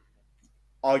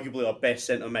arguably our best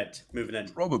centre mid moving in.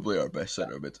 Probably our best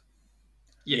centre mid.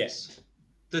 Yes.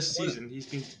 This season, he's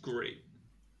been great.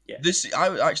 I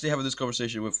was actually having this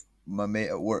conversation with my mate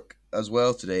at work as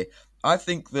well today. I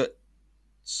think that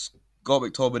Scott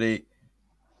McTominay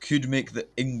could make the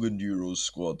England Euros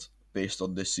squad based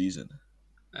on this season.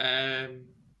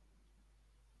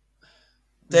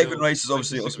 Declan No, Rice has I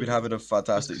obviously also disagree. been having a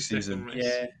fantastic Let's go Declan season. Rice.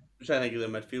 Yeah, I'm trying to think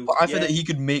of the midfield. But I think Yeah, that he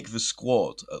could make the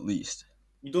squad at least.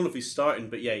 you don't know if he's starting,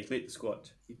 but yeah, he's made the squad.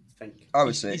 You think? I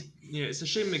would say. Yeah, it's a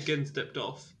shame McGinn's dipped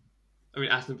off. I mean,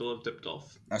 Aston Villa have dipped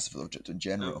off. Aston Villa just in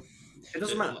general. It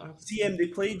doesn't Yeah, matter. See, they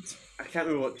played. I can't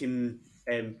remember what team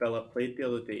Villa played the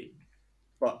other day,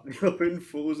 but they were putting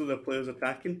photos of their players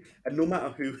attacking, and no matter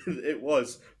who it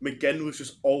was, McGinn was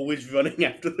just always running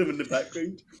after them in the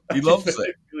background. I He just loves found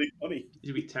it. Really funny.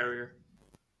 He's a wee terrier.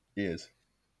 He is.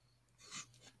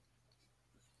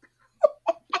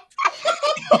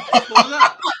 What was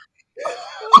that?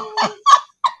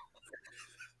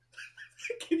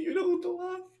 Can you not hold the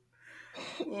laugh?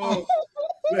 Oh.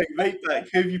 Right back.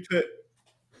 Who have you put?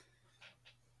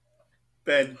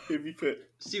 Ben, who have you put?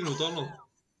 Stephen O'Donnell.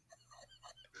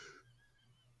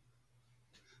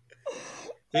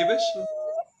 Hamish?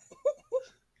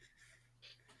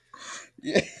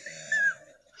 Yeah.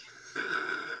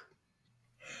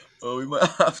 Oh, we might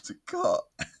have to cut.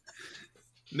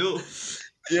 No.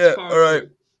 Yeah, Far all right.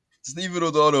 away. Stephen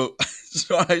O'Donnell.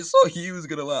 So I saw he was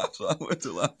gonna laugh, so I went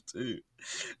to laugh too.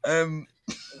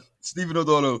 Stephen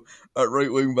O'Donnell at right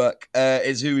wing back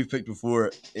is who we've picked before.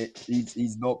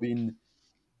 He's not been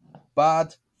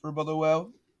bad for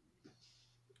Motherwell,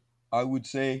 I would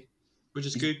say. Which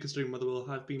is good considering Motherwell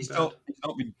had been He's bad.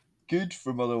 not been good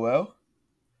for Motherwell,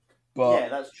 but Yeah,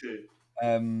 that's true.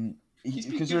 He's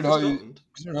been considering good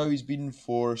for Scotland. how he's been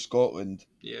for Scotland,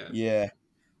 Yeah.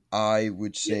 I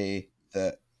would say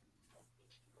that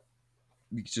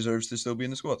he deserves to still be in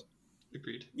the squad.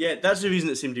 Agreed. Yeah, that's the reason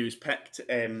it seemed he was picked.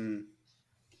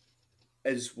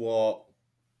 Is what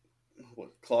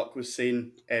Clark was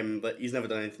saying. That he's never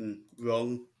done anything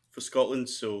wrong for Scotland,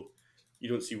 so you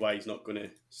don't see why he's not going to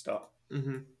start.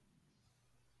 Mm-hmm.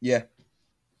 Yeah,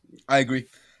 I agree.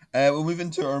 We'll move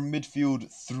into our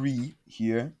midfield three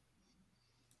here.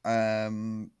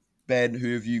 Ben,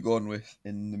 who have you gone with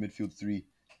in the midfield three?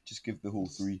 Just give the whole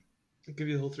three. I'll give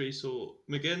you the whole three. So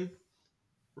McGinn,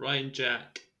 Ryan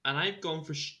Jack, and I've gone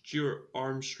for Stuart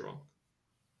Armstrong.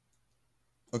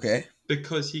 Okay.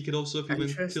 Because he could also, if he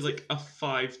went to Interesting. like a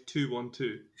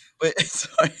 5-2-1-2. Wait,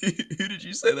 sorry, who did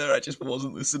you say there? I just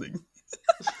wasn't listening.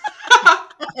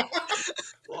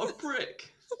 What a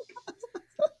prick.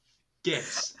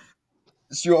 Guess.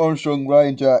 Stuart Armstrong,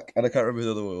 Ryan Jack, and I can't remember who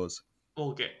the other one was.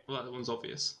 Okay, well, that one's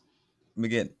obvious.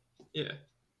 McGinn. Yeah.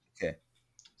 Okay.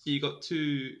 So you got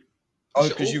two. Oh, all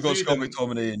because you've got three of Scott them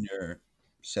McTominay in your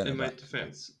centre in my back.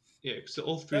 defence. Yeah, so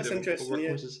all three That's of them are interesting, yeah.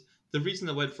 workhorses. The reason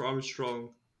I went for Armstrong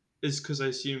is because I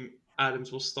assume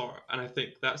Adams will start, and I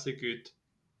think that's a good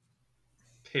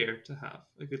pair to have,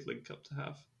 a good link up to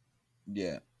have.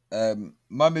 Yeah.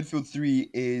 My midfield three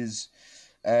is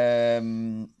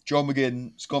John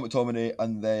McGinn, Scott McTominay,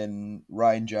 and then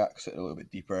Ryan Jack sitting a little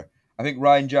bit deeper. I think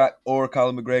Ryan Jack or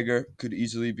Callum McGregor could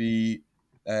easily be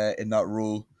in that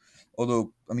role.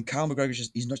 Although, I mean, Callum McGregor's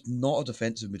he's not a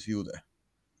defensive midfielder.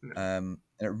 No. And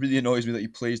it really annoys me that he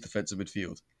plays defensive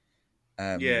midfield.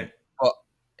 Yeah. But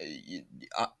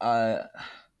I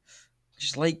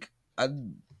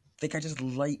think I just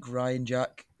like Ryan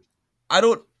Jack. I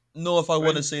don't know if I want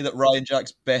to Ryan- say that Ryan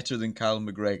Jack's better than Callum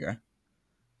McGregor.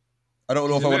 I don't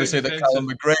know He's if a I want to very say that defensive Callum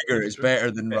McGregor is midfielder.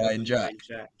 better than Better Ryan than Jack. Ryan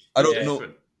Jack. I don't Yeah. know,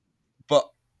 Different.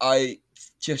 but I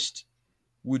just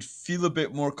would feel a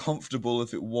bit more comfortable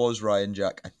if it was Ryan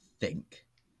Jack, I think.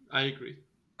 I agree.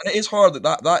 And it is hard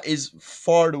that is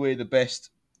far and away the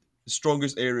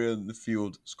strongest area in the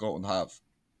field Scotland have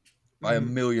by a Mhm.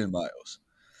 million miles.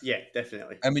 Yeah,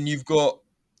 definitely. I mean, you've got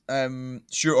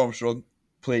Stuart Armstrong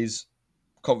plays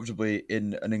comfortably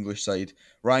in an English side.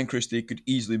 Ryan Christie could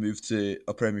easily move to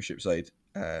a Premiership side.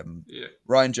 Yeah.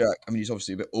 Ryan Jack, I mean, he's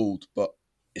obviously a bit old, but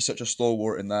he's such a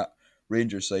stalwart in that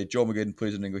Rangers side. John McGinn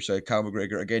plays in an English side. Cal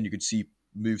McGregor, again, you could see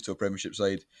move to a Premiership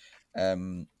side.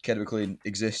 Kenny McLean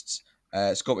exists.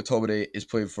 Scott McTominay is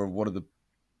playing for one of the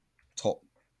top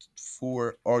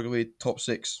 4, arguably top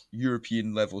 6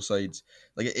 European level sides.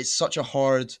 Like, it's such a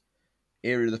hard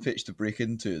area of the pitch to break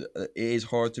into. It is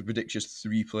hard to predict just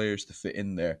 3 players to fit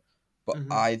in there. But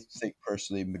Mhm. I think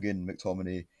personally, McGinn,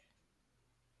 McTominay,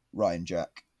 Ryan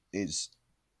Jack is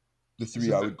the 3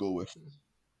 It's a I bit- would go with.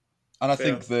 And I Fair.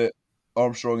 think that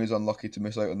Armstrong is unlucky to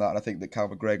miss out on that, and I think that Cal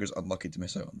McGregor's unlucky to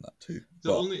miss out on that too.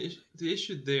 The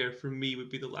issue there for me would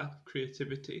be the lack of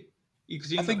creativity.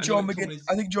 Because I think John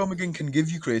McGinn can give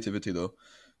you creativity though.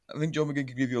 I think John McGinn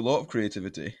can give you a lot of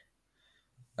creativity.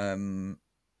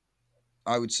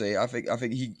 I would say I think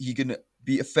he can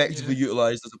be effectively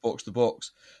utilised as a box to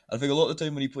box. I think a lot of the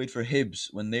time when he played for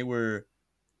Hibs, when they were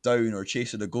down or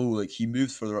chasing a goal, like he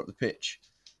moved further up the pitch.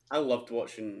 I loved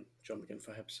watching John McGinn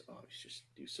for Hibs. Oh,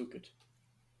 he was so good.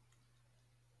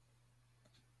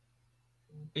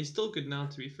 He's still good now,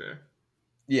 to be fair.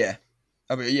 Yeah,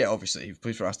 I mean, yeah, obviously he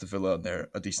plays for Aston Villa and they're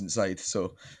a decent side.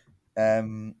 So,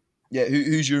 Yeah,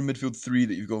 who's your midfield three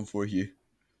that you've gone for, Hugh?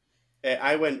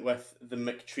 I went with the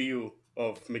McTrio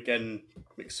of McGinn,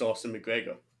 McSauce, and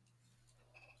McGregor.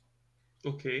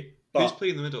 Okay. Who's But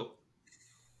playing in the middle?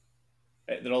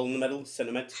 they're all in the middle,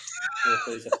 centre mid. Who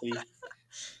plays a three.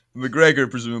 McGregor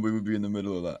presumably would be in the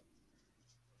middle of that.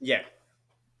 Yeah,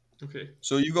 Okay.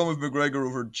 So you've gone with McGregor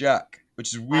over Jack,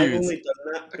 which is I've weird. only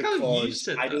done that I can't believe you because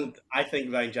said I that. don't. I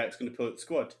think Ryan Jack's going to pull out the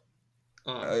squad,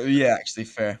 Yeah, actually,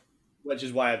 fair. which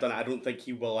is why I've done it. I don't think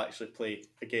he will actually play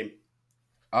a game.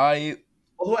 I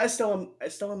Although it's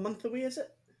still a month away, is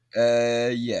it?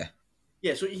 yeah.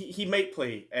 Yeah, so he might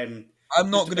play. I'm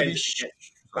not just going to be. depends if he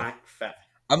gets back fit.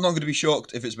 I'm not going to be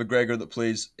shocked if it's McGregor that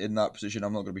plays in that position.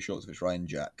 I'm not going to be shocked if it's Ryan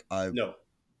Jack. No,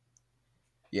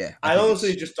 Yeah. I think honestly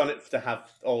it's- just done it to have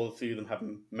all three of them have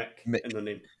Mick Mick. in their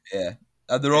name. Yeah,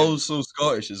 and they're all so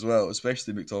Scottish as well,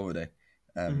 especially McTominay.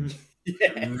 Mhm.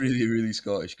 Yeah. Really, really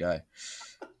Scottish guy.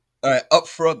 All right, up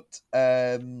front,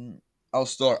 I'll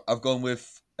start. I've gone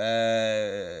with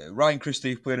Ryan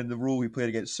Christie playing in the role he played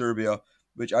against Serbia,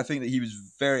 which I think that he was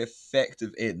very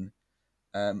effective in.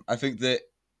 I think that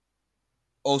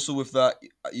also with that,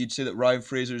 you'd say that Ryan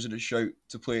Fraser's in a shout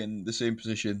to play in the same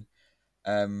position.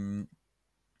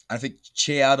 I think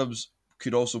Che Adams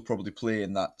could also probably play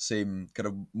in that same kind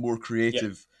of more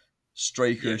creative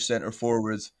striker, Yeah. centre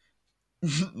forward.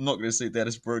 Not going to say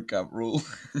Dennis Bergkamp role.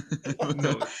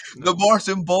 No, The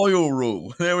Martin Boyle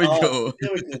role. There we go. There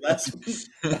we go.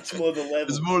 That's more the level.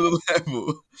 It's more the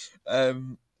level.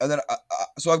 And then,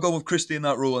 so I've gone with Christie in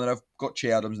that role, and then I've got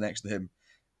Che Adams next to him.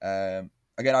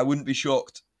 Again, I wouldn't be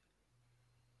shocked.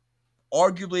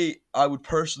 Arguably, I would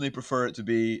personally prefer it to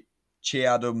be Che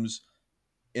Adams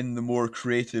in the more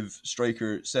creative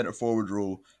striker centre forward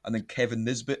role, and then Kevin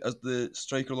Nisbet as the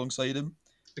striker alongside him,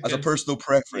 as a Against personal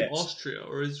preference. Austria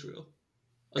or Israel?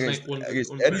 As Against- like one of the, against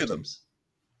one of the any better of them. teams.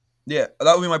 Yeah,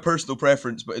 that would be my personal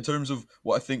preference. But in terms of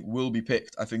what I think will be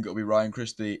picked, I think it'll be Ryan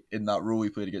Christie in that role he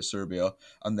played against Serbia,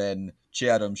 and then Che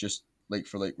Adams just like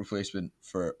for like replacement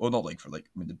for, well, not like for like,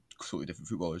 I mean, they're totally different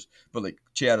footballers, but like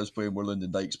Che Adams playing where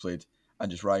Lyndon Dykes played, and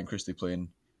just Ryan Christie playing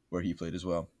where he played as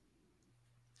well.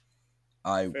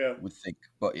 I Fair. would think,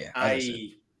 but yeah, as I said.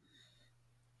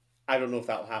 I don't know if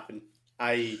that'll happen.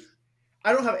 I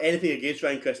don't have anything against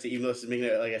Ryan Christie, even though this is making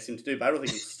it like I seem to do, but I don't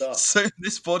think he'll start. So in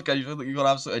this podcast, you feel like you've got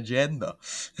an absolute agenda.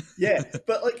 Yeah,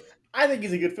 but like I think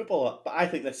he's a good footballer, but I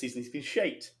think this season he's been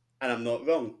shite, and I'm not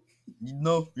wrong.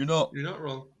 No, you're not. You're not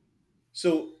wrong.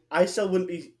 So I still wouldn't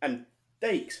be. And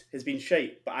Dykes has been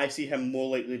shite, but I see him more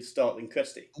likely to start than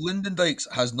Christie. Lyndon Dykes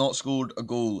has not scored a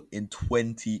goal in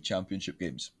 20 championship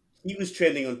games. He was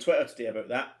trending on Twitter today about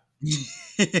that.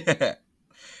 Yeah.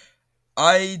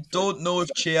 I don't know if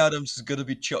Che Adams is going to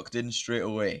be chucked in straight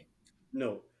away.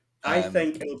 No, I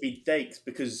think it'll be Dykes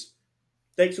because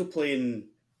Dykes will play in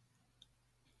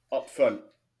up front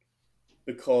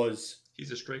because He's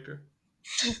a striker.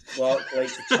 Clark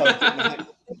likes to target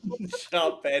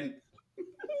Sharp Ben.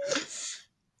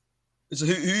 So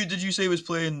who did you say was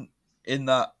playing in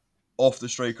that off the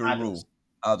striker Adams. role?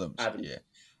 Adams. Adams. Yeah.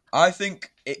 I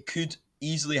think it could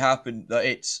easily happen that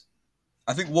it's.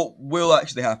 I think what will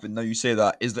actually happen, now you say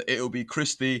that, is that it'll be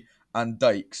Christie and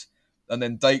Dykes, and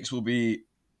then Dykes will be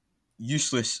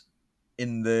useless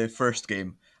in the first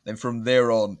game. Then from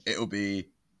there on, it'll be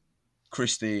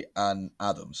Christie and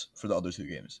Adams for the other two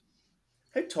games.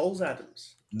 How tall's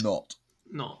Adams? Not.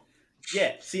 No.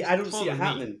 Yeah, see, I don't see Taller it than me.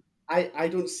 happening. I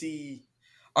don't see.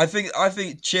 I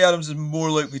think Che Adams is more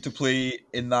likely to play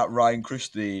in that Ryan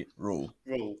Christie role.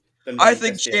 Role than I Ryan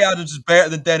think Christie. Che Adams is better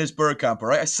than Dennis Bergkamp, all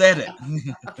right? I said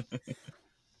it.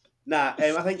 Nah,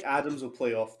 I think Adams will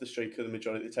play off the striker the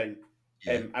majority of the time.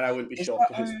 Yeah. And I wouldn't be Is shocked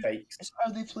that if it's how- Dykes. Is that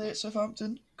how they play at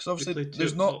Southampton? Because They obviously play two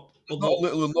there's up not top. there's Although not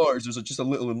little and large. There's just a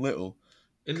little and little.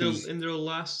 in 'cause- their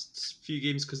last few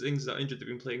games, because Ings are injured, they've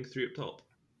been playing three up top.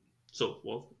 So,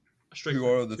 well, a striker. Who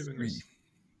are the two three? wingers.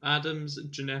 Adams,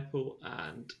 Gineppo,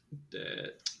 and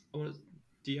I want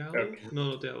Diallo? Okay.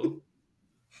 No, not Diallo.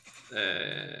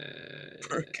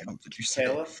 Bergkamp, did you say?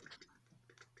 Teller.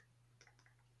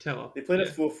 Teller. They played yeah.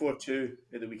 at 4-4-2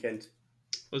 at the weekend.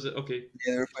 Was it? Okay.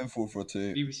 Yeah, they were playing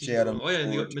 4-4-2. BBC. Che Adams Oh, yeah,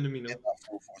 and they got scored Minamino. in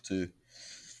that 4-4-2.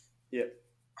 Yeah.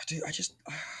 I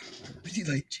really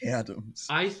like Che Adams.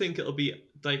 I think it'll be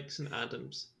Dykes and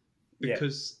Adams Yeah.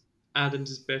 because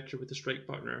Adams is better with a strike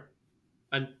partner,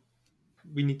 and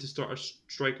we need to start a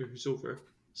striker who's over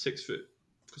 6 foot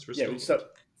because we're Yeah, we Scotland.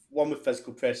 start one with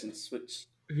physical presence, which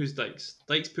Who's Dykes?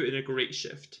 Dykes put in a great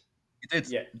shift. He did,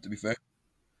 Yeah. to be fair.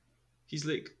 He's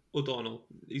like O'Donnell.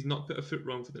 He's not put a foot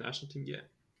wrong for the national team yet.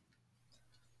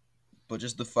 But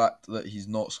just the fact that he's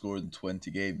not scored in 20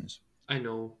 games. I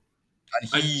know. And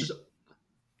I he, just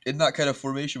in that kind of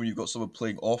formation when you've got someone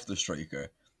playing off the striker,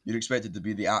 you'd expect it to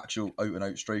be the actual out and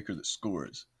out striker that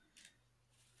scores.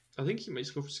 I think he might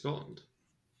score for Scotland.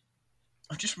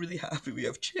 I'm just really happy we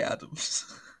have Che Adams.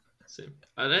 Same.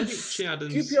 And I think Che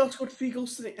Adams. QPR scored 3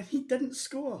 goals today and he didn't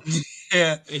score.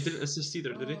 Yeah, He didn't assist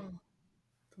either, did he? Don't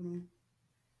know.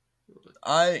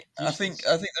 I Useless. think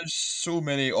there's so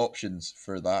many options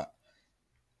for that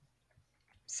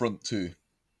front two.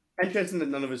 Interesting that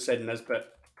none of us said Nisbet.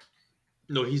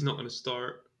 No, he's not going to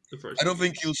start the first. I don't two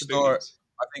think games, he'll the big start. games.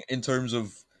 I think in terms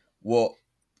of what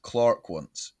Clark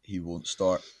wants, he won't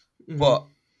start. Mhm. But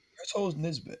how tall is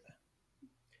Nisbet?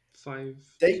 5.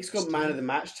 Dyke's got man of the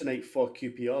match tonight for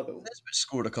QPR though. Nisbet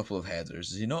scored a couple of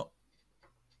headers, is he not?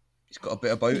 He's got a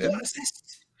bit about He him. got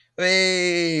assists.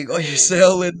 Hey, got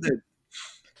yourself in there.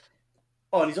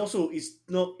 Oh, and he's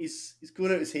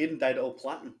going out his hair and dyed it all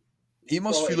platinum. He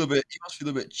must Quality. feel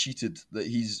a bit cheated that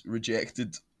he's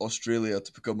rejected Australia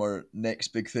to become our next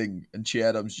big thing, and Che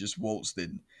Adams just waltzed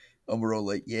in, and we're all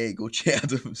like, "Yeah, go Che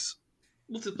Adams."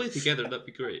 Well, to play together, that'd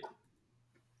be great.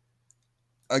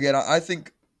 Again, I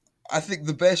think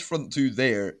the best front two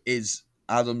there is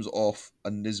Adams off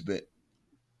and Nisbet.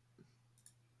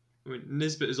 I mean,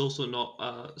 Nisbet is also not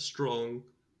a strong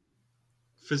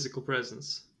physical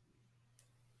presence.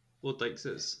 What Dykes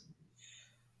is.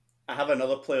 I have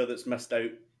another player that's missed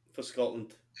out for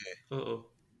Scotland. Uh-oh.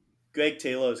 Greg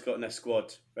Taylor has got in this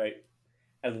squad, right?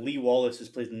 And Lee Wallace has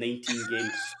played 19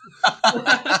 games.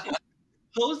 How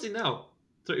old is he now?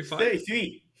 35?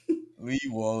 33. Lee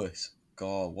Wallace.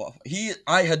 God, what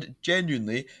I had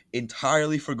genuinely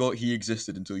entirely forgot he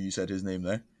existed until you said his name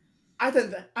there. I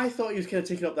thought he was kind of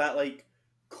taking up that like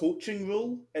coaching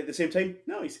role at the same time.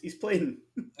 No, he's playing.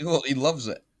 Well, he loves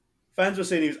it. Fans were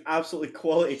saying he was absolutely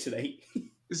quality tonight.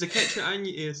 Is Akechi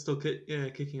Anya still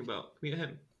kicking about? Can we get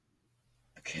him?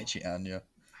 Akechi Anya.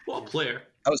 What a player.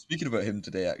 I was speaking about him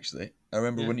today, actually. I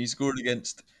remember Yeah. when he scored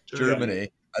against Germany.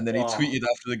 Germany, and then he Wow. tweeted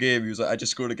after the game, he was like, "I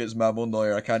just scored against Mammon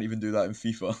Neuer. I can't even do that in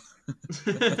FIFA."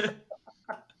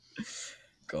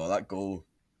 God, that goal.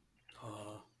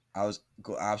 I was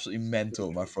absolutely mental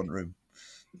in my front room.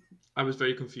 I was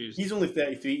very confused. He's only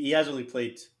 33. He has only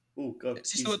played. Oh god.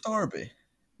 Is he still at Derby?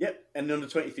 Yep, and the under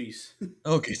 23s.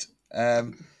 Oh, good.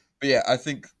 But yeah, I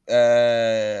think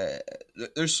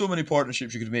there's so many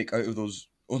partnerships you could make out of those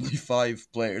only 5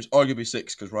 players, arguably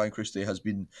 6, because Ryan Christie has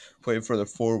been playing further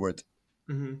forward.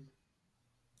 hmm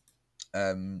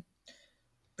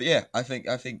But yeah, I think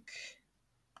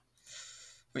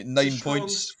wait, 9 strong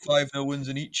points, 5-0 wins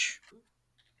in each.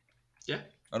 Yeah.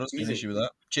 I don't see an Easy. issue with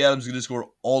that. Che Adams is going to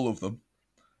score all of them.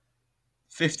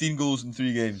 15 goals in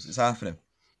 3 games. It's happening.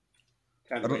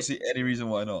 Can't I don't wait. see any reason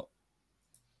why not.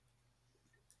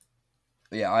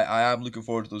 But yeah, I am looking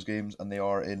forward to those games, and they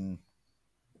are in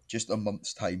just a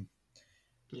month's time.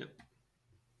 Yep.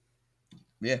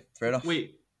 Yeah, fair enough.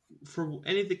 Wait, for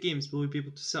any of the games, will we be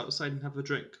able to sit outside and have a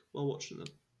drink while watching them?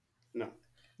 No.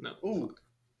 No. Ooh. Fuck.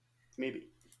 Maybe.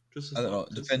 Just a I don't know.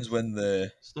 thought, It just- depends when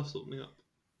the Stuff's opening up.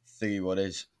 thingy what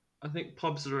is. I think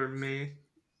pubs are in May.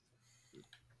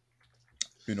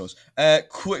 Who knows?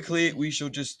 Quickly, we shall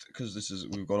just, because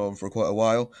we've gone on for quite a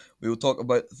while, we will talk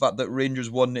about the fact that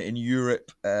Rangers won it in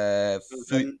Europe.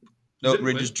 Didn't- Didn't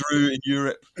Rangers win. drew in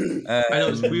Europe. I know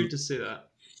it's weird to say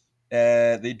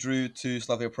that. They drew to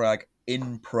Slavia Prague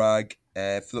in Prague.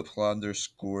 Philip Hollander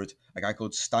scored. A guy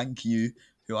called Stankiu,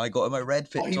 who I got in my red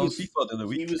picks he on was- FIFA the other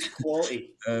He week. was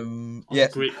quality. Oh, Yeah,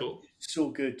 Great goal. So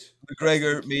good.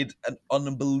 McGregor made an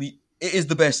unbelievable. It is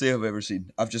the best save I've ever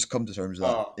seen. I've just come to terms with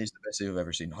that. Oh. It's the best save I've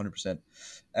ever seen, 100%.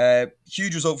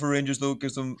 Huge result for Rangers, though.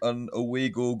 Gives them an away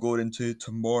goal going into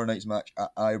tomorrow night's match at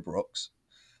Ibrox.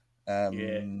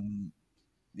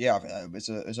 Yeah,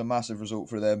 it's a massive result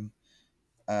for them.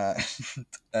 Sorry,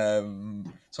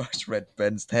 I just read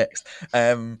Ben's text.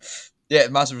 Yeah,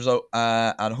 massive result,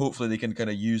 and hopefully they can kind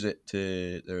of use it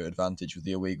to their advantage with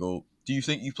the away goal. Do you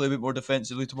think you play a bit more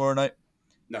defensively tomorrow night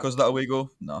No. because of that away goal?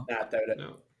 No. Nah, I doubt it.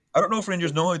 No. I don't know if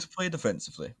Rangers know how to play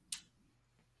defensively.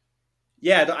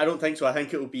 Yeah, I don't think so. I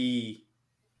think it will be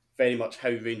very much how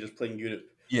Rangers play in Europe.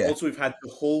 Yeah, Also, we've had the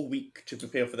whole week to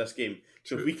prepare for this game.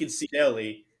 So if we can see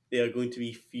early, they are going to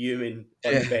be fuming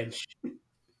on Yeah. the bench.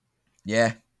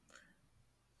 yeah,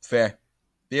 fair.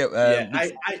 Yeah,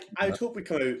 I would hope we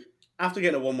come out, after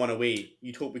getting a 1-1 away,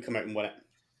 you'd hope we come out and win it.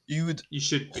 you would You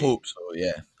should be hope so.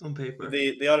 Yeah, on paper.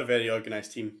 They are a very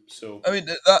organised team, so I mean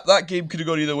that game could have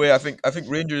gone either way. I think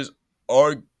Rangers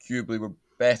arguably were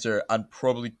better and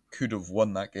probably could have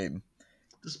won that game.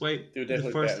 Despite They were the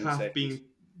definitely first better in the half seconds. being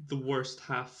the worst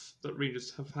half that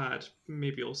Rangers have had,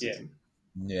 maybe all Yeah. season.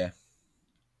 Yeah.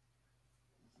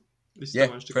 They still Yeah,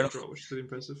 managed to fair get a enough. draw, which is really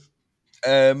impressive.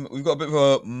 We've got a bit of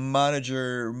a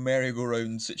manager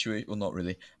merry-go-round situation. Well, not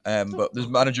really. But there's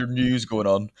manager news going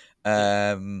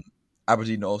on.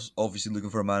 Aberdeen also obviously looking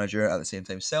for a manager. At the same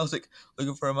time, Celtic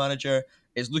looking for a manager.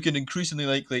 It's looking increasingly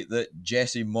likely that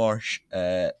Jesse Marsh,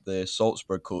 the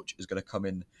Salzburg coach, is going to come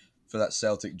in for that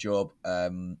Celtic job.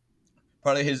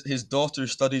 Apparently, his daughter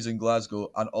studies in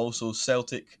Glasgow, and also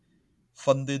Celtic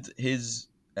funded his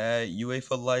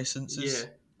UEFA licenses. Yeah.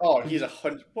 Oh, he's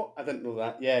 100. What? I didn't know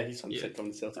that. Yeah, he's 100% Yeah. from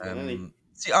the Celtic one, isn't he?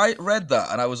 See, I read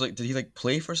that and I was like, did he like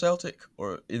play for Celtic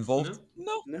or involved?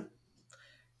 No. No.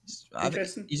 I think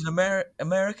Interesting. he's an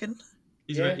American.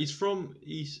 He's Yeah.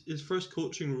 his first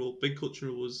coaching role, big coaching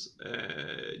role, was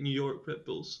New York Red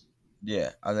Bulls.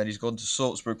 Yeah, and then he's gone to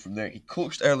Salzburg from there. He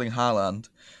coached Erling Haaland,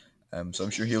 so I'm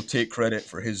sure he'll take credit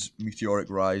for his meteoric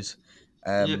rise.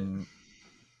 I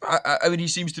mean, he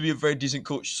seems to be a very decent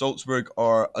coach. Salzburg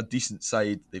are a decent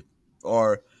side. They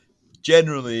are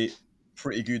generally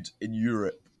pretty good in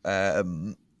Europe.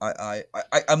 I'm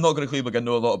not going to claim like I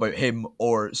know a lot about him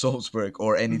or Salzburg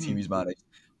or any team he's managed,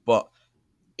 but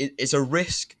it's a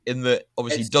risk in that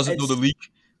obviously he doesn't know the league,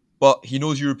 but he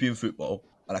knows European football,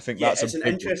 and I think that's it's a an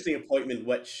big interesting appointment,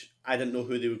 which I didn't know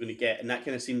who they were going to get, and that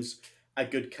kind of seems a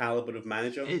good caliber of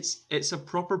manager. It's a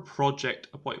proper project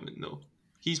appointment, though.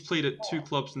 He's played at two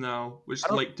clubs now, which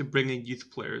like to bring in youth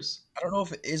players. I don't know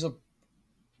if it is a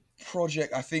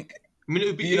project. I think I mean, it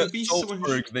would be someone who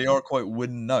Salzburg, they are quite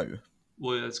win now.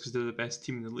 Well, that's because they're the best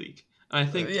team in the league. And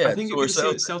I think Yeah, I think so it'd be are the same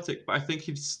at Celtic. Celtic, but I think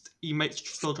he might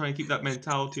still try and keep that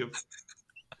mentality of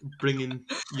bringing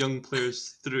young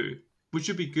players through, which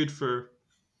would be good for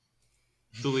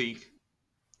the league.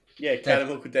 Yeah,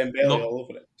 Carabao with Dembele Not- all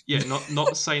over it. Yeah,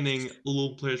 not signing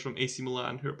loan players from AC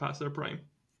Milan who are past their prime.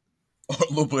 Or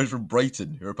low players from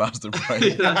Brighton who are past their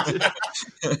prime. That's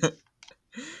it.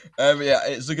 Yeah,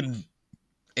 it's looking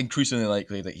increasingly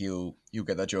likely that he'll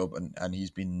get that job, and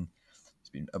he's been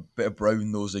a bit of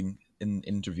brown nosing in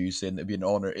interviews, saying it'd be an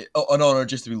honor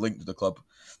just to be linked to the club,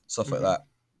 stuff like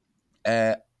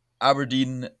that.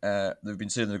 Aberdeen, they've been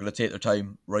saying they're going to take their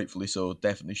time, rightfully so.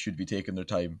 Definitely should be taking their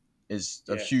time. Is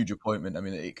a huge appointment. I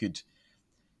mean, it could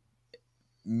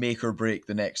make or break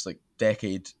the next like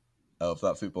decade of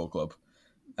that football club.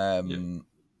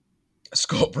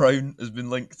 Scott Brown has been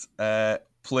linked,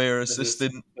 player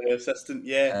assistant. Player assistant,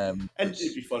 yeah. And Which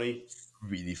it'd be funny.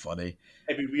 really funny.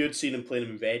 It'd be weird seeing him playing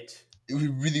him in bed. It would be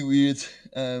really weird.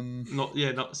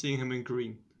 Not seeing him in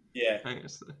green. Yeah. I think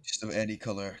it's Just of any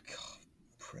colour. God,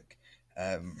 prick.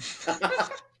 I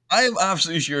am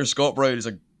absolutely sure Scott Brown is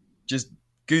a just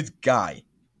good guy.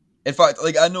 In fact,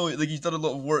 like I know, like he's done a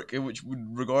lot of work in which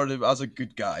would regard him as a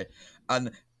good guy,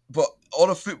 but on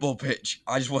a football pitch,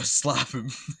 I just want to slap him.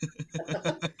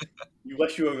 You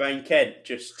wish you were Ryan Kent,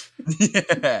 just...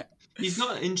 Yeah, he's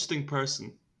not an interesting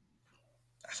person.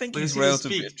 I think Like, he's as he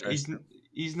relatively speak, interesting.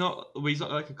 he's not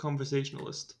like a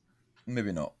conversationalist.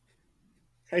 Maybe not.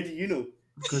 How do you know?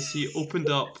 Because he opened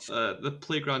up the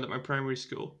playground at my primary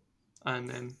school, and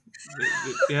then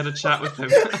they had a chat with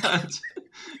him, and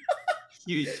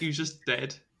he was just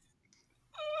dead.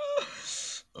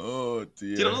 Oh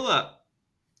dear. Do you not know that?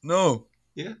 No.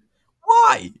 Yeah.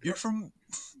 Why? You're from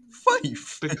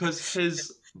Fife. Because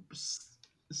his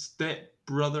step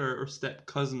brother or step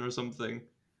cousin or something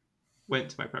went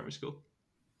to my primary school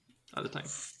at the time.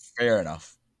 Fair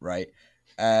enough, right?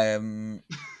 Yeah,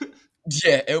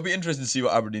 it'll be interesting to see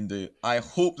what Aberdeen do. I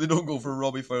hope they don't go for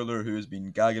Robbie Fowler, who has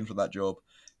been gagging for that job.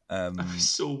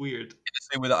 So weird. The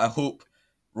same way that I hope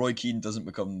Roy Keane doesn't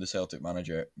become the Celtic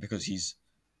manager because he's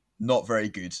not very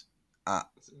good at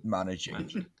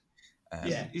managing.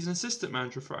 Yeah. He's an assistant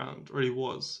manager for Ireland, or he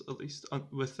was at least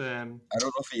with I don't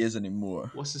know if he is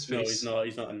anymore. what's his No, face? he's not.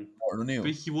 He's not in... Martin O'Neill.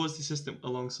 But he was the assistant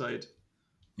alongside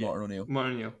Martin O'Neill.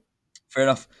 Martin O'Neill. Fair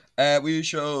enough. We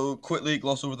shall quickly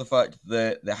gloss over the fact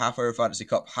that the half-hour Fantasy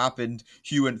Cup happened.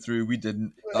 Hugh went through, we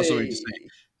didn't. That's all we can say.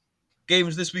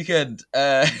 Games this weekend.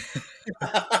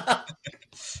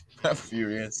 I'm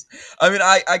furious. I mean,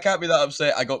 I can't be that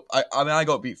upset. I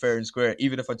got beat fair and square.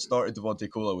 Even if I'd started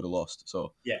Devontae Cole, I would have lost.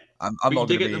 So Yeah. I'm But not you did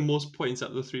going get to the be. most points out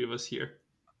of the three of us here.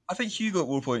 I think Hugh got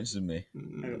more points than me.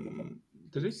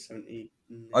 Did he? 70.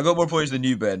 I got more points than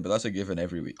you, Ben, but that's a given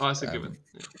every week. Oh, that's a given.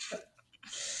 Yeah.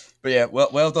 But yeah,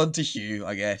 well done to Hugh,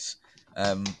 I guess.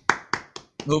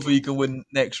 Hopefully you can win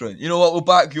next round. You know what? We'll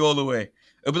back you all the way.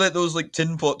 It'll be like those like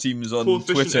tin pot teams on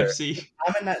Coefficient Twitter. FC.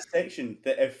 I'm in that section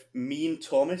that if me and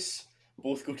Thomas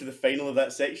both go to the final of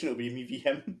that section, it'll be me v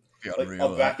him. Be Like, unreal, our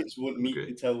that. brackets won't meet Okay.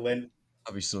 until then.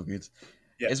 That'd be so good.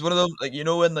 Yeah. It's one of those, like, you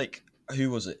know when, like,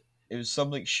 who was it? It was some,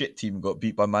 like, shit team got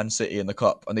beat by Man City in the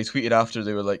Cup, and they tweeted after,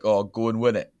 they were like, oh, go and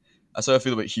win it. That's how I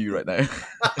feel about Hugh right now.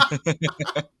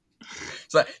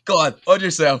 It's like, go on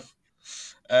yourself.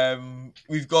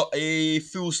 We've got a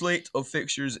full slate of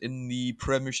fixtures in the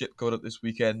Premiership coming up this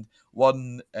weekend.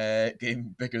 One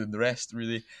game bigger than the rest,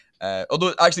 really. Although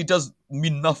it actually does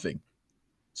mean nothing.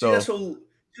 See, So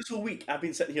this whole week, I've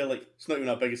been sitting here like, it's not even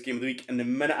our biggest game of the week, and the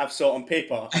minute I've saw it on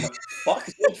paper, I'm like, fuck,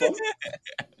 it's good fun.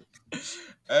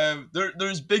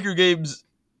 there's bigger games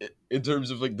in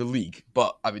terms of like the league,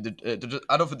 but I mean, I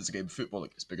don't think it's a game of football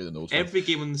like it's bigger than those. Every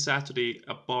game on the Saturday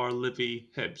at bar Livy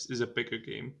Hibs is a bigger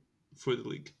game for the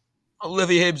league.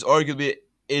 Livy Hibs arguably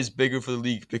is bigger for the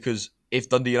league because if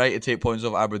Dundee United take points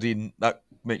off Aberdeen, that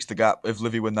makes the gap. If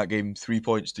Livy win that game, 3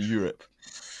 points to Europe.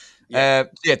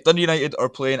 Dundee United are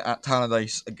playing at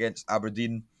Tannadice against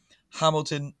Aberdeen.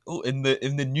 Hamilton, in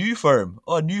the new firm.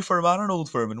 Oh, a new firm and an old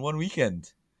firm in one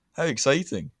weekend. How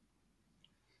exciting.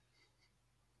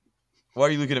 Why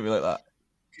are you looking at me like that?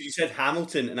 Because you said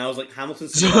Hamilton, and I was like,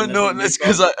 Hamilton's... No, it's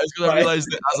because I realised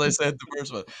that as I said the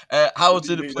first one.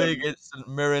 Hamilton play against St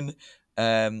Mirren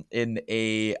in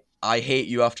a I hate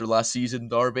you after last season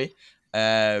derby.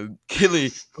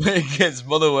 Killy play against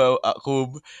Motherwell at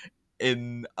home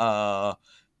in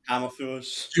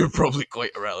Hammerthrows. You're probably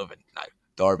quite irrelevant now,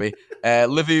 derby.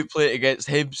 Livy play against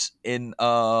Hibs in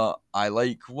I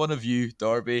like one of you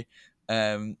derby.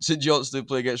 St Johnstone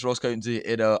play against Ross County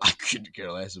in a I couldn't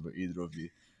care less about either of you.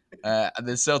 And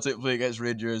then Celtic play against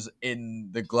Rangers in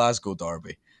the Glasgow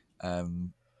derby.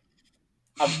 I'm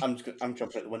jumping out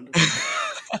the window.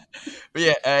 But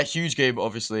yeah, a huge game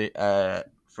obviously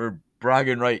for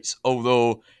bragging rights.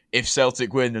 Although if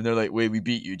Celtic win and they're like, "Wait, we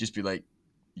beat you," just be like,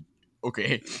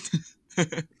 "Okay."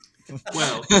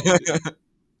 Well,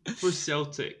 for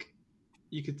Celtic,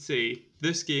 you could say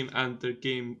this game and their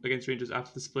game against Rangers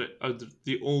after the split are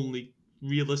the only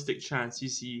realistic chance you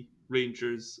see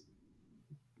Rangers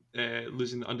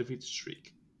losing the undefeated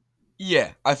streak.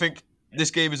 Yeah, I think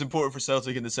this game is important for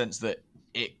Celtic in the sense that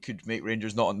it could make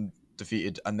Rangers not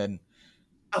undefeated, and then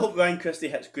I hope Ryan Christie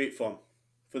hits great form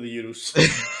for the Euros.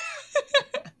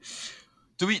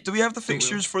 do we have the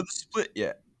fixtures for the split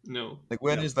yet? No. Like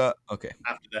when is that? Okay,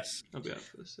 After this. I'll be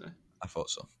after this. I thought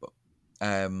so, but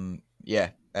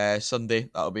Sunday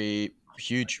that'll be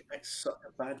huge. It's such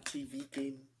a bad TV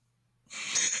game.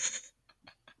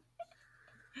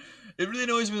 It really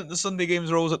annoys me that the Sunday games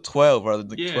are always at 12 rather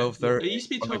than 12:30. It used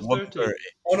to be or 12:30.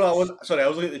 Oh no, I was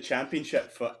looking at the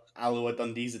championship for Alloa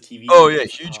Dundee's the TV. Oh yeah,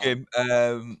 huge game.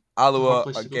 Hard Alloa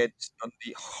place to go. against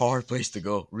Dundee. Hard place to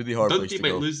go. Really hard place Dundee to might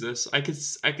go. lose this. I could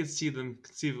see them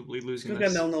conceivably It's losing going to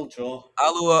be a this. 0-0 draw.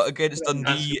 Alloa against That's a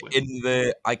Dundee good win. in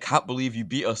the I can't believe you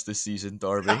beat us this season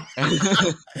derby.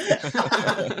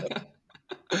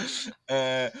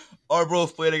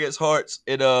 Arbroath playing against Hearts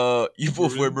in a you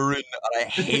both wear maroon and I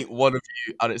hate one of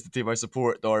you and it's the team I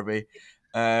support derby.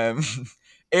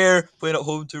 Ayr playing at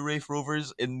home to Rafe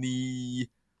Rovers in the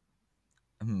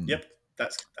Yep,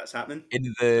 that's happening.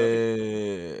 in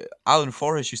the Alan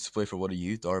Forrest used to play for one of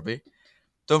you derby.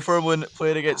 Dunfermline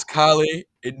playing against Cali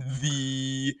in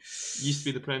the Used to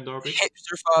be the Prem Derby.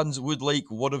 hipster fans would like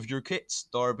one of your kits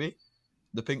derby.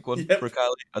 The pink one Yep. for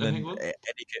Cali, and The then pink one? any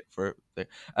kit for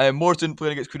Morton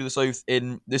playing against Queen of the South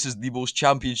in this is the most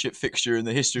championship fixture in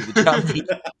the history of the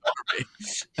championship.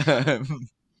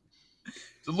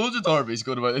 So loads of derbies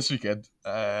going about this weekend. It's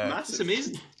Massive.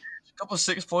 amazing. A couple of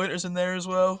 6-pointers in there as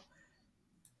well.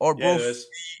 Or Yeah, both there is.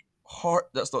 Heart.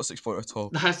 That's not a 6-pointer at all.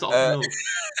 That's not no.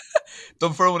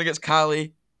 Dunfermline against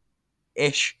Cali,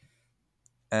 ish.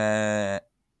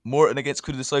 Morton against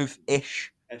Queen of the South,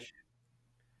 ish.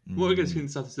 What against Queen of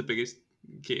the South is the biggest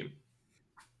game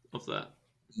of that,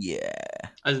 Yeah.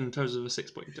 as in terms of a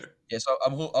 6-pointer. Yeah, so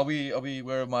I'll be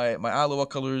wearing my Alloa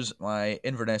colours, my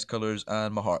Inverness colours,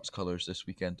 and my Hearts colours this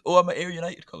weekend. Oh, and my Ayr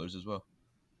United colours as well.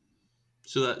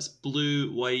 So that's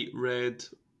blue, white, red,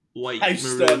 white, House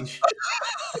maroon. Stodge.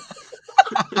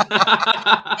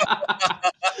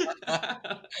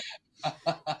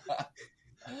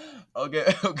 I'll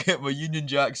get my Union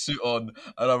Jack suit on,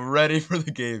 and I'm ready for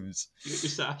the games. You got your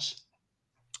sash.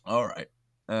 All right.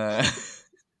 But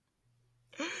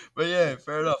yeah,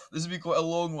 fair enough. This will be quite a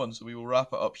long one, so we will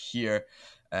wrap it up here.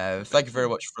 Thank you very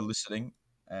much for listening.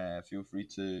 Feel free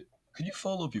to. Can you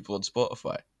follow people on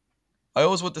Spotify? I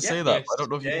always want to say that. Yes. But I don't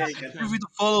know if you Yeah, can. you can. Feel free to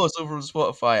follow us over on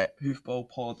Spotify at Hoofball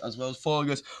Pod, as well as following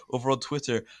us over on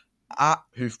Twitter at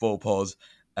Hoofball Pod.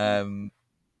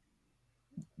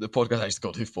 The podcast is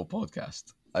called Hoofball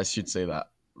Podcast. I should say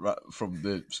that right from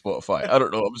the Spotify. I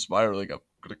don't know. I'm spiraling. I'm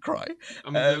gonna cry. I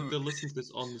mean, they're listening to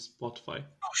this on the Spotify.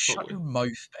 Oh, shut Probably. your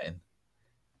mouth, Ben.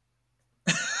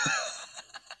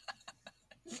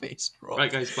 Face rock.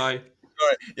 Right, guys, bye.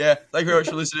 Yeah, thank you very much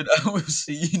for listening, and we'll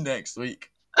see you next week.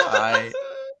 Bye.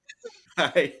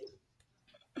 Bye.